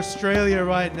 over Australia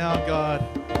right now, God.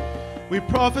 We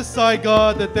prophesy,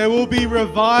 God, that there will be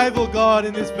revival, God,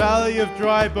 in this valley of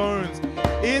dry bones,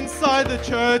 inside the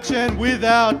church and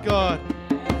without, God.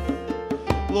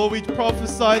 Lord, we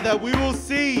prophesy that we will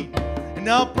see an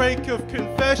outbreak of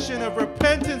confession, of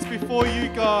repentance before you,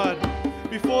 God,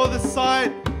 before the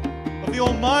sight of the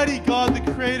Almighty God, the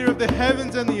creator of the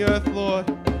heavens and the earth, Lord.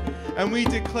 And we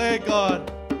declare,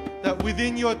 God, that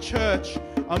within your church,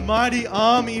 a mighty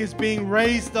army is being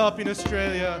raised up in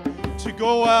Australia to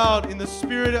go out in the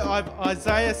spirit of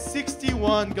Isaiah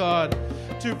 61, God,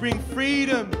 to bring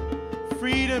freedom,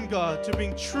 God, to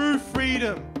bring true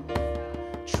freedom,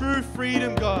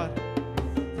 God,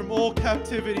 from all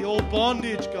captivity, all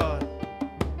bondage, God.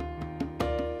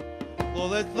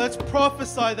 Lord, let's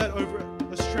prophesy that over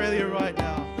Australia right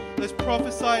now. Let's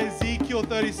prophesy Ezekiel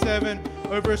 37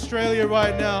 over Australia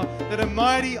right now, that a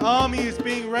mighty army is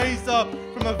being raised up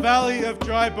from a valley of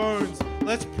dry bones.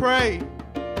 Let's pray.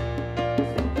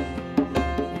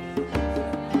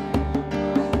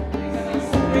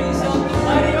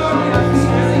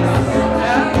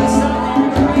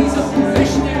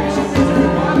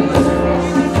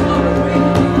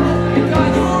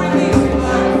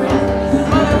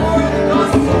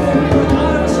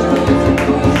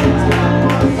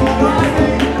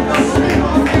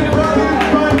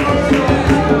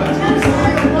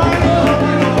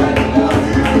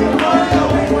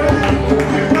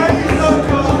 Raise up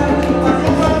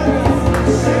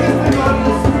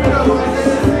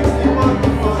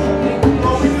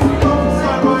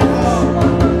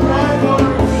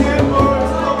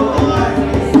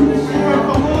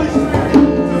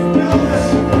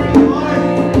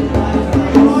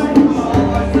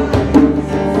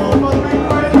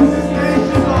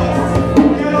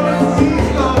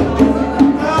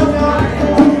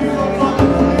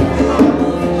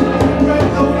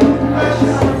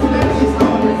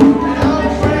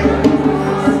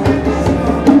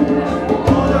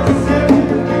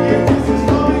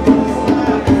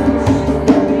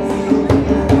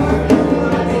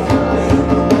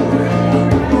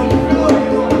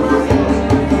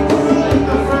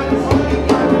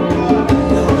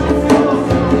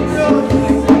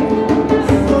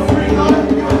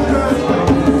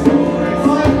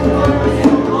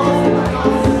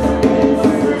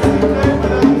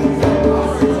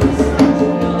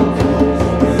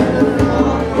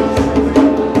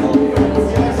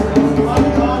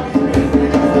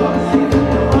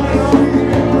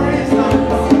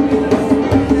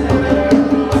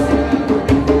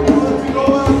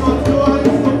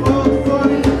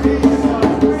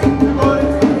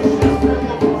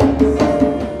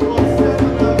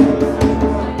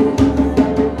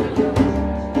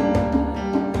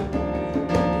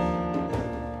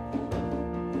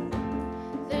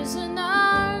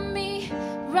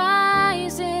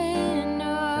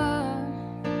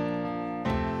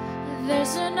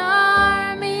There's an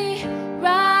army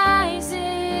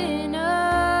rising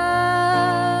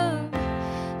up.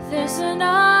 There's an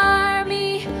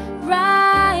army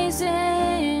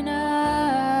rising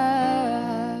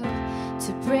up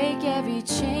to break every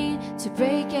chain, to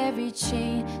break every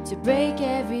chain, to break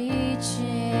every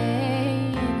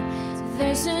chain.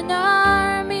 There's an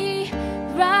army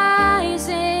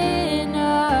rising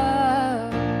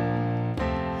up.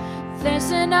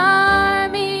 There's an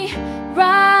army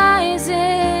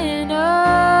rising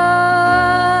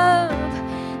up.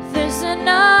 There's an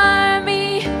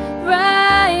army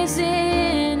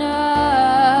rising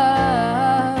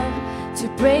up to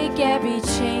break every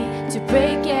chain, to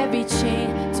break every chain,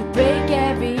 to break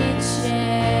every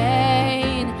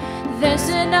chain. There's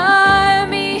an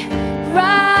army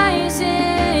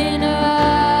rising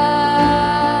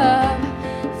up.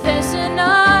 There's an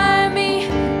army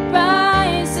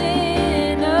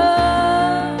rising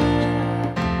up.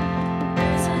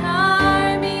 There's an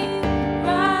army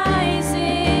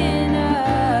rising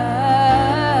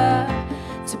up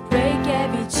to break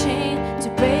every chain, to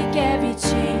break every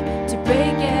chain, to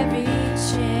break every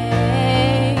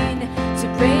chain, to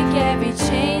break every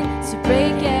chain, to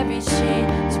break every chain,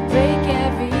 to break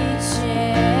every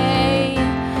chain.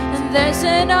 And there's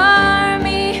an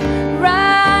army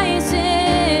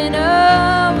rising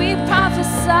up. We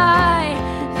prophesy.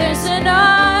 There's an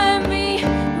army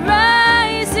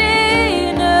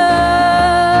rising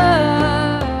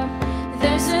up.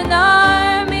 There's an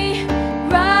army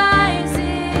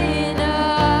rising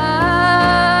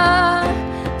up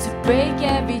to break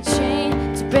every chain,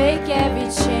 to break every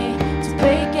chain, to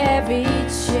break every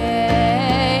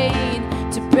chain,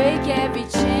 to break every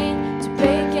chain, to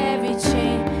break every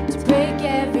chain, to break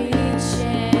every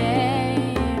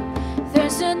chain.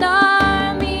 There's an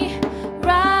army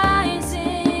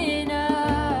rising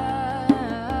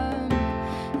up.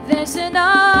 There's an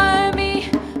army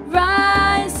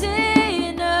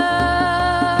rising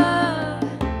up.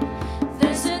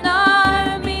 There's an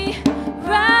army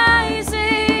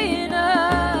rising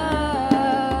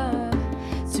up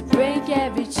to break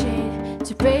every chain,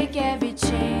 to break every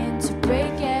chain, to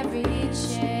break every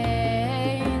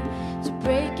chain, to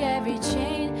break every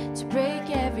chain, to break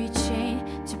every chain,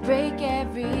 to break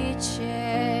every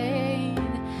chain,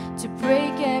 to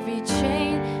break every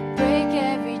chain, break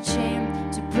every chain,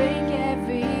 to break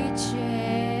every chain.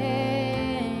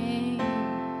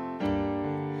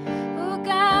 Oh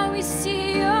God, we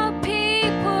see your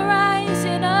people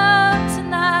rising up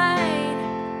tonight.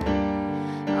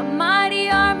 A mighty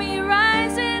army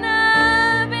rising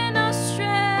up in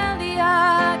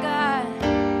Australia, God.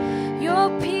 Your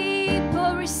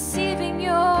people receiving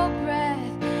your breath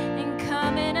and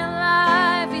coming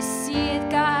alive. We see it,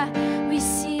 God. We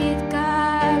see it,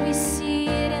 God. We see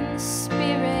it in the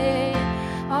spirit.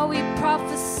 Oh, we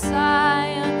prophesy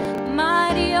a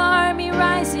mighty army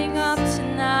rising up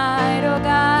tonight, oh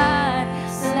God.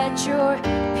 Let your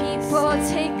people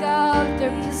take up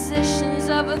their positions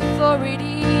of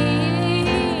authority.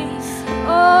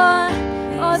 Oh,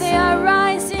 they are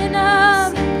rising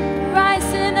up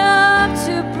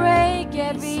to break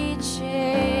every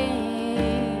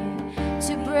chain,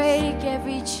 to break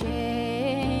every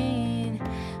chain,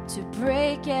 to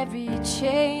break every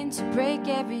chain, to break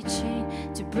every chain,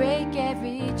 to break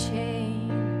every chain,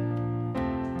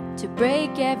 to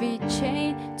break every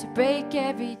chain, to break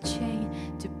every chain,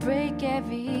 to break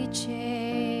every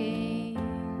chain.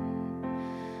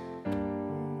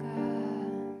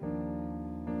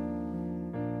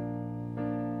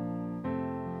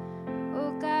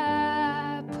 Oh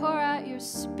God, pour out your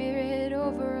spirit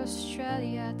over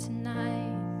Australia tonight.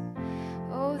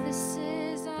 Oh, this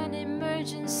is an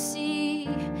emergency.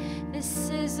 This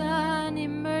is an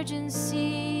emergency,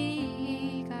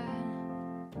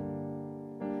 God.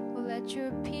 Oh, let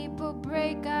your people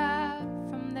break out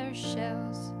from their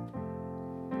shells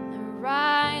and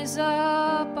rise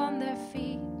up on their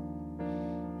feet.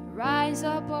 Rise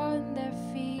up on their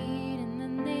feet in the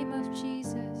name of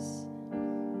Jesus.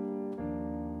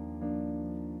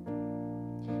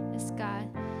 Yes, God,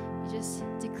 we just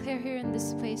declare here in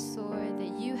this place, Lord,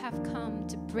 that you have come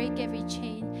to break every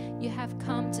chain. You have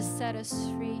come to set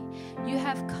us free. You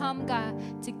have come, God,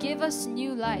 to give us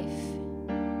new life.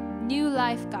 New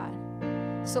life, God.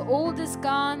 So old is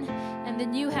gone and the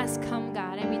new has come,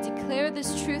 God. And we declare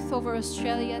this truth over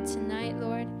Australia tonight,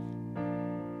 Lord.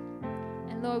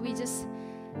 And Lord, we just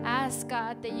ask,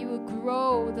 God, that you would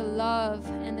grow the love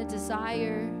and the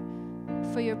desire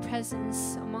for your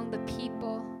presence among the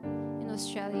people in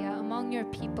Australia, among your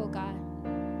people, God.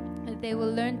 That they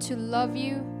will learn to love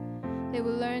you. They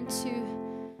will learn to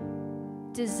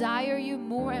desire you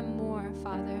more and more,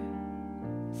 Father.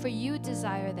 for you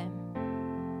desire them.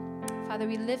 Father,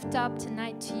 we lift up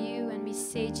tonight to you and we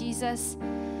say, Jesus,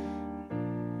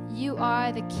 you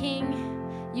are the King,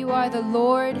 you are the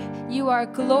Lord, you are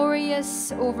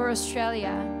glorious over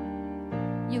Australia.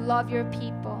 You love your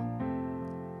people.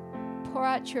 Pour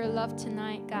out your love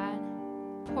tonight, God.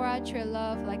 Pour out your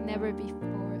love like never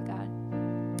before, God.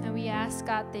 And we ask,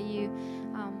 God, that you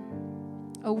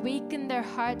awaken their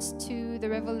hearts to the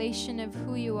revelation of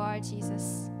who you are,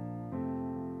 Jesus.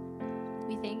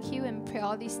 We thank you and pray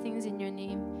all these things in your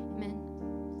name. Amen.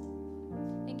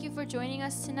 Thank you for joining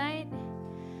us tonight.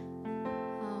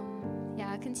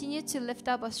 Continue to lift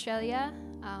up Australia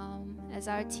as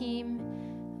our team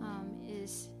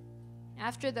is,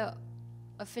 after the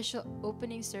official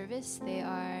opening service, they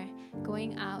are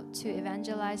going out to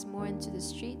evangelize more into the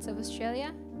streets of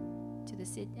Australia,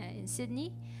 in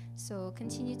Sydney. So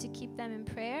continue to keep them in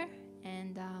prayer,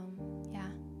 and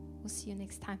we'll see you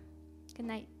next time. Good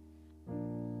night.